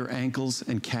that your ankles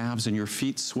and calves and your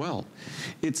feet swell.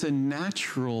 It's a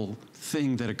natural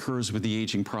thing that occurs with the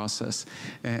aging process,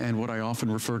 and what I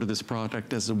often refer to this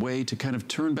product as a way to kind of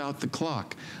turn back the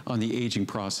clock on the aging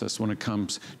process when it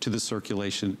comes to the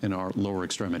circulation in our lower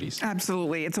extremities.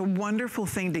 Absolutely. It's a wonderful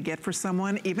thing to get for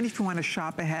someone, even if you want to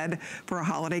shop ahead for a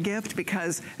holiday gift,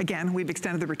 because again, we've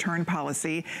extended the return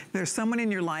policy. There's someone in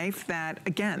your life that,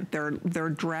 again, they're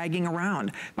dragging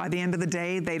around. By the end of the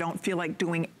day, they don't feel like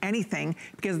doing anything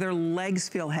because their legs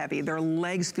feel heavy, their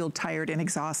legs feel tired and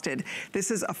exhausted. This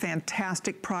is a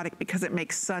fantastic product because it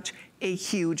makes such a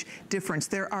huge difference.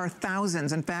 There are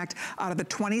thousands. In fact, out of the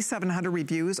 2,700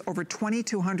 reviews, over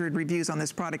 2,200 reviews on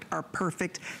this product are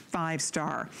perfect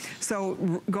 5-star. So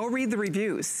go read the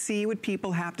reviews, see what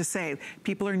people have to say.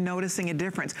 People are noticing a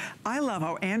difference. I love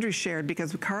how Andrew shared,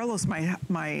 because Carlos,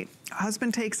 my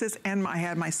husband, takes this, and I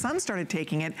had my son started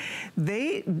taking it.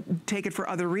 They take it for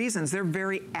other reasons. They're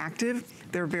very active,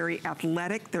 they're very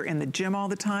athletic, they're in the gym all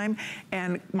the time,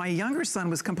 and my younger son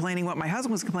was complaining what my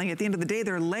husband was complaining. At the end of the day,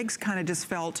 their legs kind of just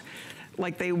felt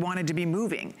like they wanted to be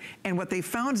moving. And what they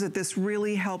found is that this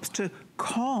really helps to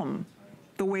calm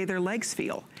the way their legs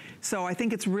feel. So I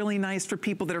think it's really nice for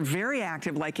people that are very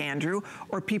active like Andrew,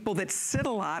 or people that sit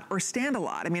a lot or stand a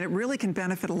lot. I mean, it really can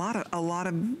benefit a lot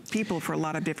of people for a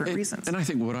lot of different reasons. And I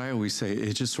think what I always say,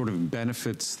 it just sort of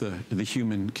benefits the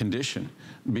human condition,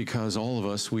 because all of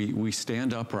us, we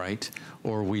stand upright,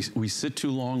 or we sit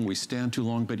too long, we stand too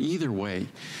long, but either way,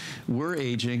 we're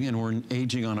aging, and we're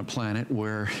aging on a planet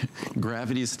where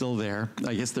gravity is still there.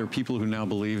 I guess there are people who now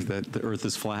believe that the Earth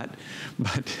is flat,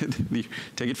 but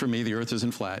take it from me, the Earth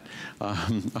isn't flat.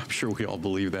 I'm sure we all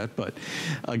believe that, but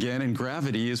again, and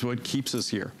gravity is what keeps us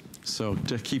here. So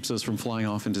it keeps us from flying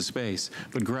off into space.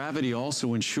 But gravity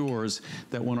also ensures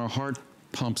that when our heart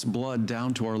pumps blood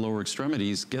down to our lower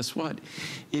extremities, guess what?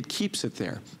 It keeps it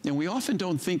there. And we often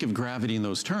don't think of gravity in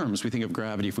those terms. We think of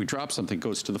gravity, if we drop something, it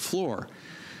goes to the floor.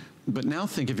 But now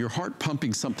think of your heart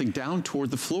pumping something down toward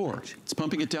the floor. It's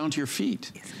pumping it down to your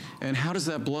feet. And how does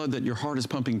that blood that your heart is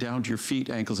pumping down to your feet,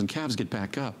 ankles, and calves get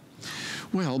back up?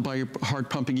 Well, by your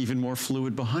heart pumping even more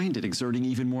fluid behind it, exerting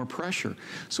even more pressure.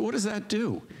 So what does that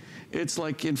do? It's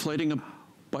like inflating a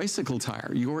bicycle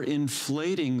tire. You're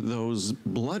inflating those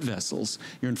blood vessels,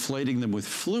 you're inflating them with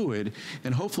fluid,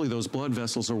 and hopefully those blood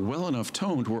vessels are well enough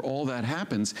toned where all that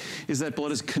happens is that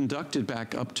blood is conducted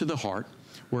back up to the heart,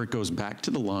 where it goes back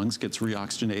to the lungs, gets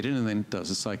reoxygenated, and then does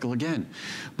a cycle again.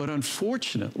 But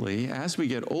unfortunately, as we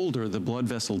get older, the blood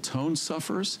vessel tone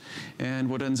suffers, and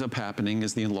what ends up happening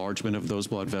is the enlargement of those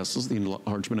blood vessels, the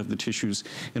enlargement of the tissues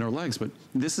in our legs. But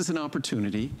this is an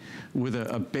opportunity with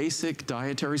a basic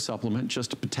dietary supplement,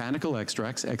 just botanical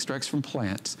extracts from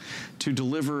plants, to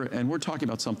deliver, and we're talking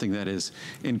about something that is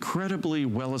incredibly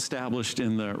well established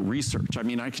in the research. I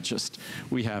mean,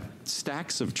 we have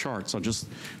stacks of charts. I'll just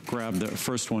grab the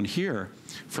first first one here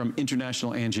from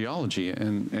International Angiology,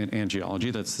 and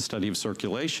angiology, that's the study of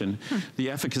circulation,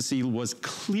 the efficacy was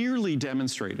clearly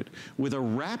demonstrated with a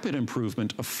rapid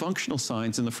improvement of functional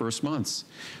signs in the first months.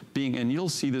 And you'll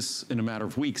see this in a matter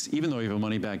of weeks, even though you have a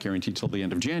money-back guarantee till the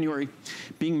end of January,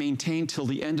 being maintained till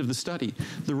the end of the study.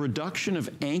 The reduction of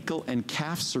ankle and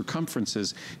calf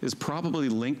circumferences is probably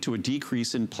linked to a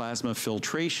decrease in plasma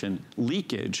filtration,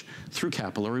 leakage through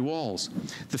capillary walls.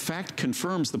 The fact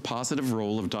confirms the positive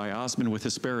role of diosmin with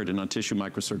hesperidin on tissue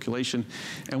microcirculation,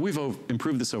 and we've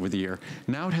improved this over the year.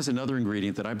 Now it has another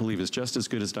ingredient that I believe is just as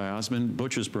good as diosmin,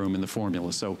 butcher's broom, in the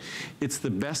formula. So it's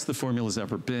the best the formula's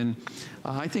ever been.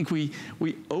 I think we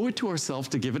owe it to ourselves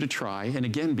to give it a try, and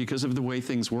again, because of the way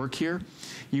things work here,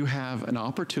 you have an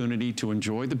opportunity to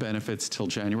enjoy the benefits till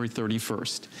January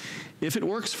 31st. If it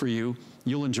works for you,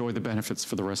 you'll enjoy the benefits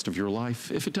for the rest of your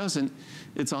life. If it doesn't,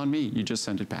 it's on me. You just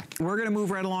send it back. We're going to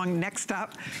move right along. Next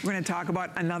up, we're going to talk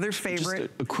about another favorite.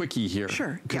 Just a quickie here.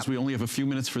 Sure. Because we only have a few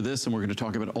minutes for this, and we're going to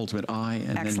talk about Ultimate Eye,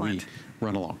 and then we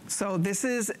run along. So this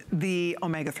is the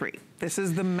omega-3. This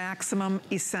is the Maximum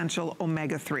Essential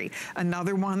Omega-3.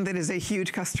 Another one that is a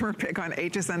huge customer pick on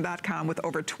hsn.com with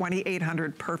over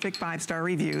 2,800 perfect 5-star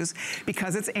reviews.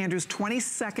 Because it's Andrew's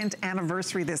 22nd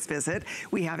anniversary this visit,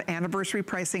 we have anniversary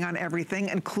pricing on everything,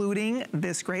 including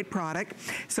this great product.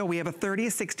 So we have a 30,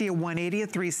 a 60, a 180, a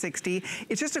 360.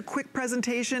 It's just a quick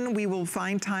presentation. We will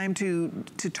find time to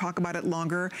talk about it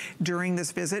longer during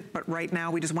this visit, but right now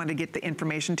we just wanted to get the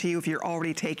information to you. If you're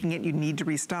already taking it, you need to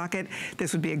restock it.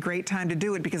 This would be a great time to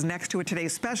do it because next to a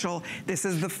Today's Special, this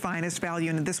is the finest value,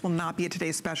 and this will not be a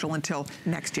Today's Special until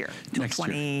next year, until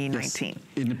 2019.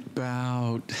 Yes. In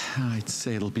about, I'd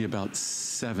say it'll be about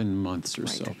 7 months or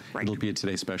so. It'll be a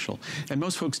Today's Special. And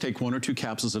most folks take 1 or 2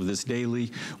 capsules of this daily.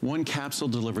 1 capsule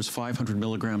delivers 500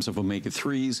 milligrams of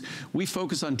omega-3s. We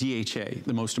focus on DHA,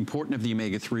 the most important of the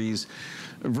omega-3s.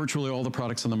 Virtually all the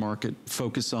products on the market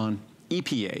focus on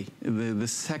EPA, the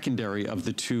secondary of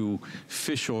the 2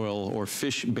 fish oil or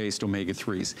fish-based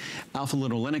omega-3s.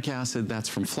 Alpha-linolenic acid, that's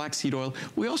from flaxseed oil.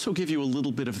 We also give you a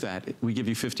little bit of that. We give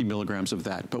you 50 milligrams of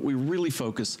that, but we really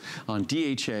focus on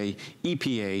DHA,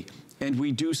 EPA, and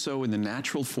we do so in the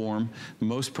natural form.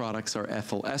 Most products are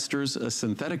ethyl esters, a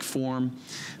synthetic form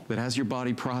that as your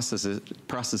body processes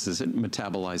it,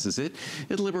 metabolizes it,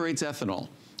 it liberates ethanol,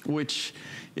 which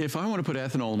if I want to put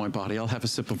ethanol in my body, I'll have a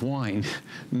sip of wine,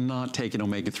 not take an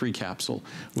omega-3 capsule,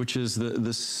 which is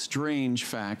the strange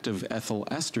fact of ethyl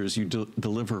esters. You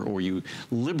deliver or you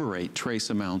liberate trace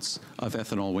amounts of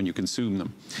ethanol when you consume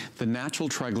them. The natural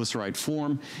triglyceride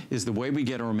form is the way we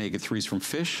get our omega-3s from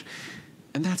fish,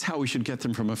 and that's how we should get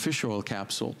them from a fish oil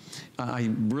capsule.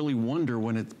 I really wonder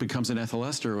when it becomes an ethyl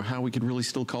ester how we could really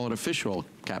still call it a fish oil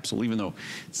capsule, even though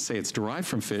say it's derived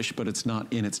from fish, but it's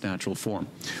not in its natural form.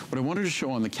 What I wanted to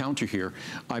show on the counter here,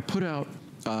 I put out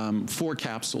 4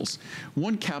 capsules.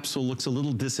 1 capsule looks a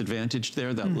little disadvantaged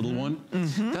there, that little one.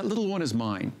 That little one is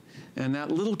mine. And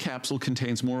that little capsule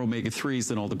contains more omega-3s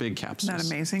than all the big capsules. Isn't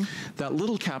that amazing? That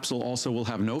little capsule also will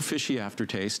have no fishy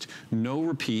aftertaste, no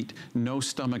repeat, no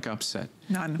stomach upset.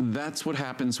 None. That's what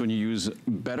happens when you use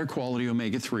better quality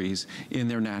omega-3s in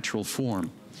their natural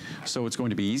form. So it's going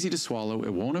to be easy to swallow,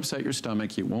 it won't upset your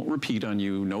stomach, it won't repeat on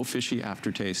you, no fishy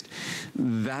aftertaste.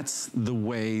 That's the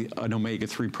way an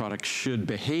omega-3 product should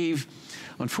behave.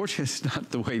 Unfortunately, it's not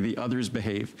the way the others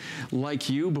behave. Like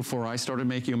you, before I started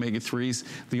making omega-3s,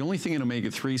 the only thing an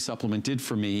omega-3 supplement did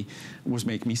for me was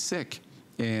make me sick.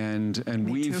 And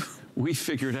we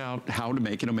figured out how to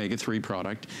make an omega-3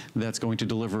 product that's going to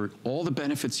deliver all the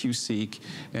benefits you seek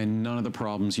and none of the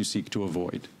problems you seek to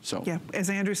avoid. So yeah, as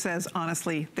Andrew says,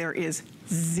 honestly, there is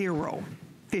 0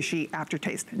 fishy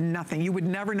aftertaste, nothing. You would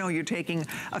never know you're taking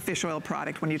a fish oil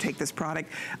product when you take this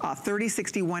product. 30,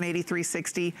 60, 180,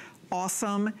 360.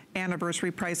 Awesome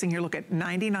anniversary pricing here. Look at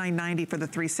 $99.90 for the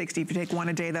 360. If you take 1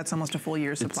 a day, that's almost a full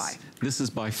year's supply. This is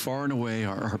by far and away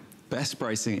our best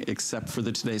pricing except for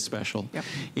the Today's Special. Yep.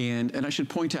 And I should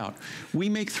point out, we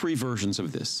make 3 versions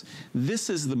of this. This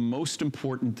is the most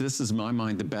important, this is in my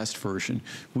mind the best version.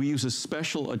 We use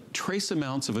a trace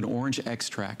amounts of an orange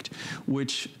extract,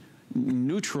 which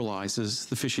neutralizes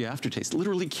the fishy aftertaste,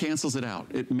 literally cancels it out.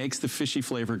 It makes the fishy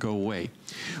flavor go away.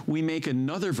 We make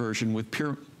another version with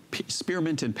pure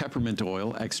spearmint and peppermint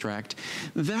oil extract.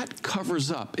 That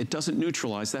covers up, it doesn't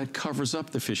neutralize, that covers up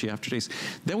the fishy aftertaste.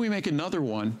 Then we make another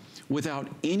one without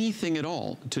anything at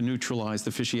all to neutralize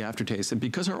the fishy aftertaste. And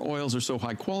because our oils are so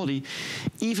high quality,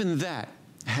 even that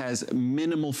has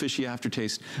minimal fishy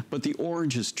aftertaste, but the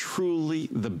orange is truly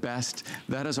the best.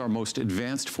 That is our most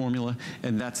advanced formula,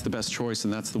 and that's the best choice,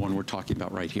 and that's the one we're talking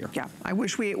about right here. Yeah, I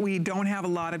wish we don't have a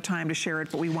lot of time to share it,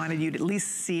 but we wanted you to at least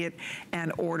see it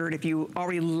and order it. If you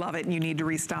already love it and you need to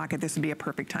restock it, this would be a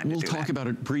perfect time to do that. We'll talk about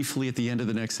it briefly at the end of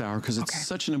the next hour, because it's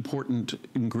such an important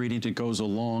ingredient. It goes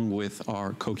along with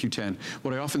our CoQ10.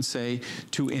 What I often say,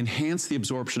 to enhance the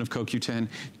absorption of CoQ10,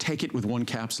 take it with 1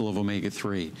 capsule of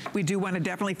omega-3. We do want to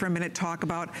definitely for a minute talk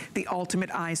about the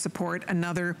Ultimate Eye Support,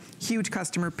 another huge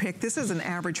customer pick. This is an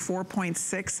average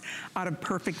 4.6 out of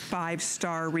perfect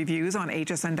 5-star reviews on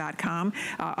hsn.com,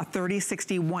 a 30,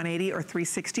 60, 180, or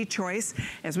 360 choice.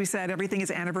 As we said, everything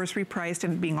is anniversary priced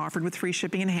and being offered with free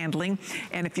shipping and handling.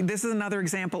 And if this is another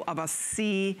example of a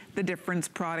see the difference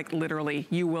product, literally.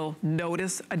 You will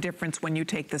notice a difference when you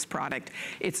take this product.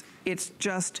 It's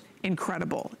just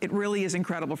incredible. It really is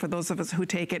incredible for those of us who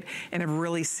take it and have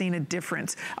really seen a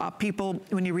difference. People,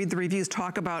 when you read the reviews,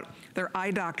 talk about their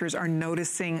eye doctors are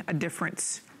noticing a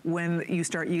difference when you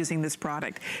start using this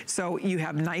product. So you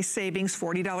have nice savings,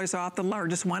 $40 off the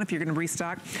largest one if you're gonna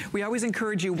restock. We always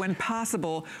encourage you, when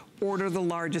possible, order the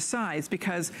largest size,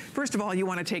 because first of all, you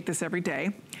wanna take this every day.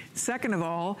 Second of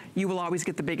all, you will always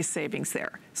get the biggest savings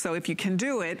there. So if you can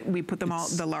do it, we put them all,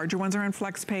 the larger ones are on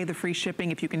FlexPay, the free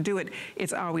shipping. If you can do it,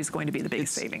 it's always going to be the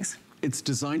biggest savings. It's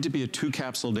designed to be a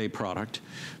 2-capsule-a-day product,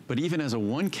 but even as a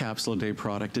 1-capsule-a-day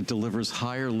product, it delivers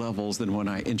higher levels than when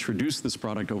I introduced this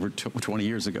product over 20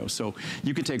 years ago. So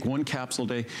you could take 1 capsule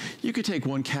a day, you could take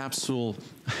 1 capsule,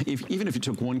 even if you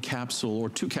took 1 capsule or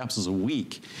 2 capsules a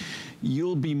week,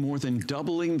 you'll be more than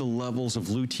doubling the levels of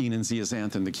lutein and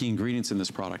zeaxanthin, the key ingredients in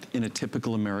this product, in a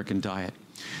typical American diet.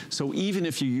 So even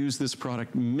if you use this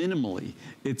product minimally,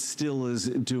 it's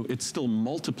still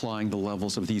multiplying the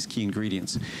levels of these key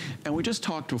ingredients. And we just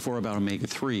talked before about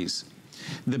omega-3s.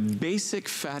 The basic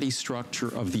fatty structure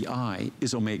of the eye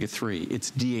is omega-3.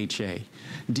 It's DHA.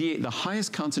 The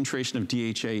highest concentration of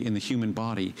DHA in the human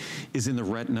body is in the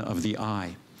retina of the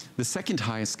eye. The second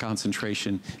highest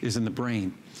concentration is in the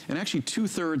brain. And actually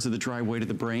 2/3 of the dry weight of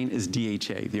the brain is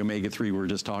DHA, the omega-3 we were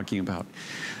just talking about.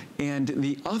 And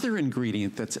the other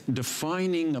ingredient that's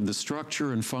defining of the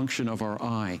structure and function of our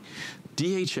eye,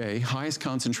 DHA, highest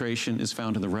concentration, is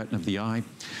found in the retina of the eye.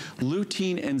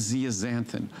 Lutein and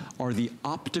zeaxanthin are the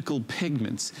optical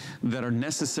pigments that are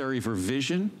necessary for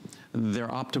vision.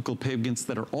 They're optical pigments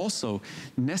that are also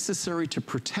necessary to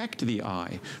protect the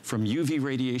eye from UV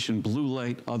radiation, blue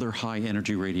light, other high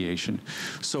energy radiation.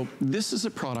 So this is a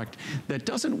product that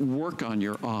doesn't work on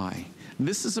your eye.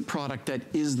 This is a product that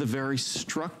is the very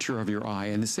structure of your eye,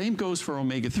 and the same goes for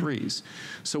omega-3s.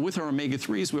 So with our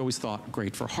omega-3s, we always thought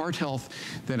great for heart health.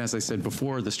 Then, as I said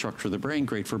before, the structure of the brain,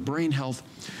 great for brain health.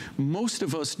 Most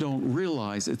of us don't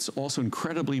realize it's also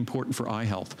incredibly important for eye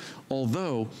health.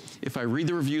 Although, if I read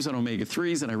the reviews on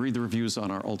omega-3s and I read the reviews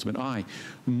on our Ultimate Eye,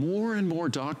 more and more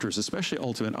doctors, especially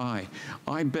Ultimate Eye,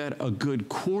 I bet a good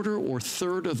 1/4 or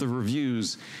 1/3 of the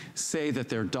reviews say that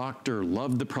their doctor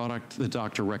loved the product, the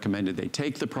doctor recommended they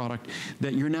take the product,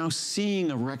 that you're now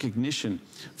seeing a recognition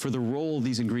for the role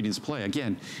these ingredients play.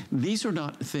 Again, these are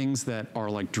not things that are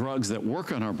like drugs that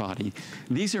work on our body.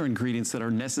 These are ingredients that are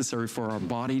necessary for our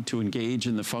body to engage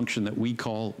in the function that we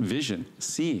call vision,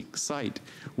 seeing, sight.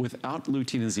 Without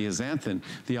lutein and zeaxanthin,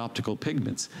 the optical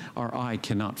pigments, our eye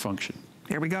cannot function.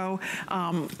 There we go.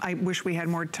 I wish we had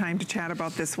more time to chat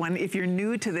about this one. If you're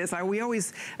new to this, we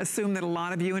always assume that a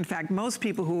lot of you, in fact, most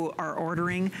people who are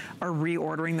ordering are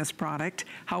reordering this product.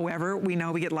 However, we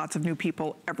know we get lots of new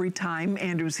people every time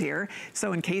Andrew's here.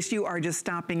 So in case you are just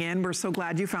stopping in, we're so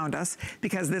glad you found us,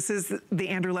 because this is the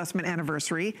Andrew Lessman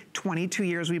anniversary. 22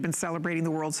 years we've been celebrating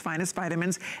the world's finest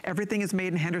vitamins. Everything is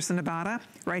made in Henderson, Nevada,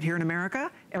 right here in America.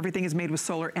 Everything is made with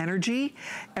solar energy.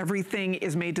 Everything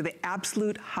is made to the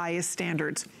absolute highest standards.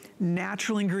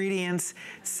 Natural ingredients,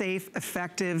 safe,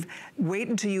 effective. Wait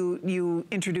until you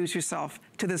introduce yourself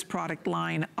to this product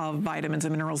line of vitamins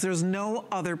and minerals. There's no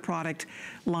other product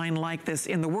line like this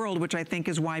in the world, which I think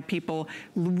is why people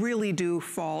really do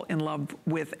fall in love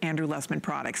with Andrew Lessman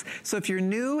products. So if you're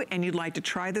new and you'd like to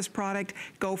try this product,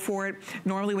 go for it.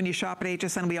 Normally when you shop at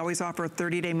HSN, we always offer a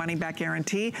 30-day money-back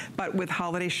guarantee, but with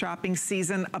holiday shopping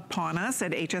season upon us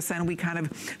at HSN, we kind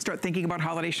of start thinking about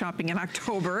holiday shopping in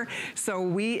October. So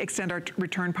we extend our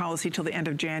return policy till the end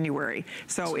of January.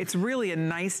 So it's really a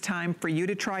nice time for you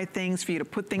to try things, for you to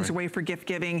put things away for gift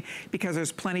giving, because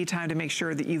there's plenty of time to make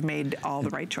sure that you've made all the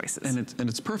right choices. And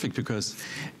it's perfect because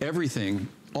everything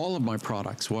all of my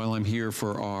products while I'm here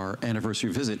for our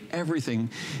anniversary visit, everything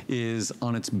is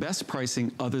on its best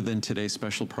pricing other than today's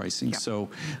special pricing. Yep. So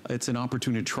it's an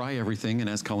opportunity to try everything. And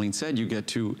as Colleen said, you get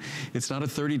to, it's not a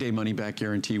 30-day money-back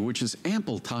guarantee, which is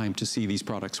ample time to see these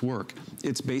products work.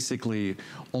 It's basically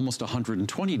almost a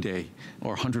 120-day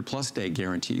or 100-plus day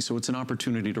guarantee. So it's an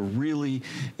opportunity to really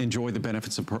enjoy the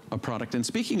benefits of a product. And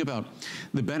speaking about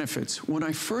the benefits, when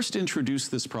I first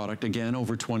introduced this product, again,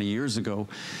 over 20 years ago,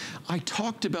 I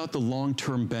talked about the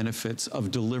long-term benefits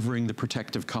of delivering the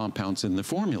protective compounds in the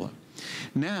formula.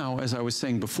 Now, as I was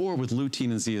saying before with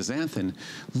lutein and zeaxanthin,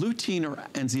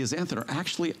 and zeaxanthin are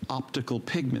actually optical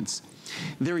pigments.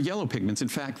 They're yellow pigments. In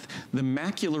fact, the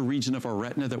macular region of our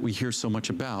retina that we hear so much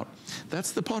about,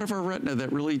 that's the part of our retina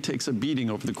that really takes a beating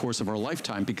over the course of our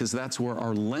lifetime, because that's where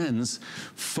our lens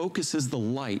focuses the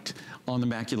light on the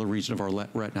macular region of our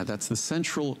retina. That's the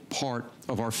central part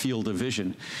of our field of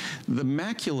vision. The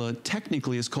macula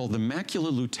technically is called the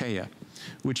macula lutea,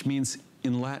 which means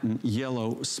in Latin,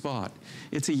 yellow spot.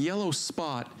 It's a yellow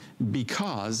spot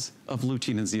because of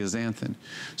lutein and zeaxanthin.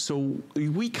 So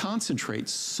we concentrate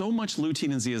so much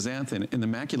lutein and zeaxanthin in the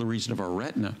macular region of our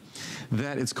retina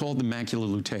that it's called the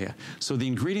macula lutea. So the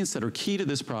ingredients that are key to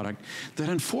this product that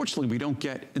unfortunately we don't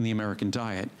get in the American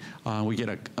diet, we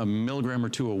get a milligram or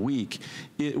two a week.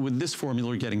 With this formula,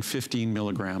 you're getting 15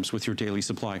 milligrams with your daily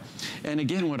supply. And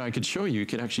again, what I could show you, you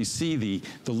could actually see the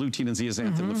lutein and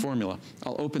zeaxanthin in the formula.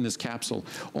 I'll open this capsule.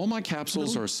 All my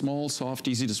capsules are small, soft,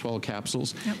 easy to swallow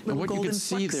capsules. Yep, and what you can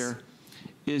see there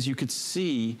is you could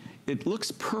see it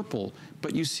looks purple,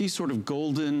 but you see sort of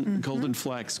golden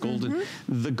flecks,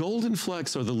 The golden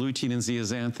flecks are the lutein and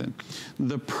zeaxanthin.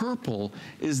 The purple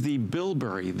is the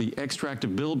bilberry, the extract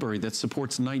of bilberry that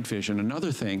supports night vision.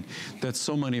 Another thing that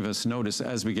so many of us notice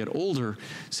as we get older,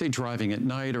 say driving at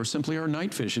night, or simply our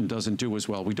night vision doesn't do as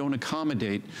well. We don't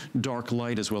accommodate dark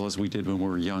light as well as we did when we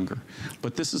were younger.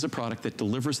 But this is a product that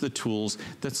delivers the tools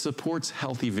that supports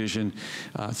healthy vision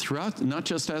throughout, not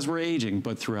just as we're aging,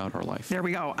 but throughout our life. There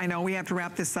we go. I know we have to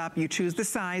wrap this up. You choose the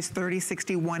size, 30,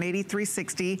 60, 180,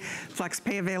 360. Flex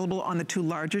pay available on the two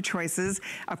larger choices.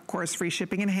 Of course, free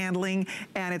shipping and handling,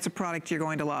 and it's a product you're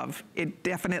going to love. It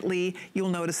definitely, you'll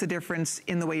notice a difference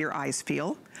in the way your eyes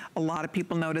feel. A lot of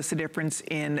people notice a difference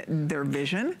in their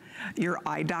vision. Your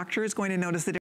eye doctor is going to notice the difference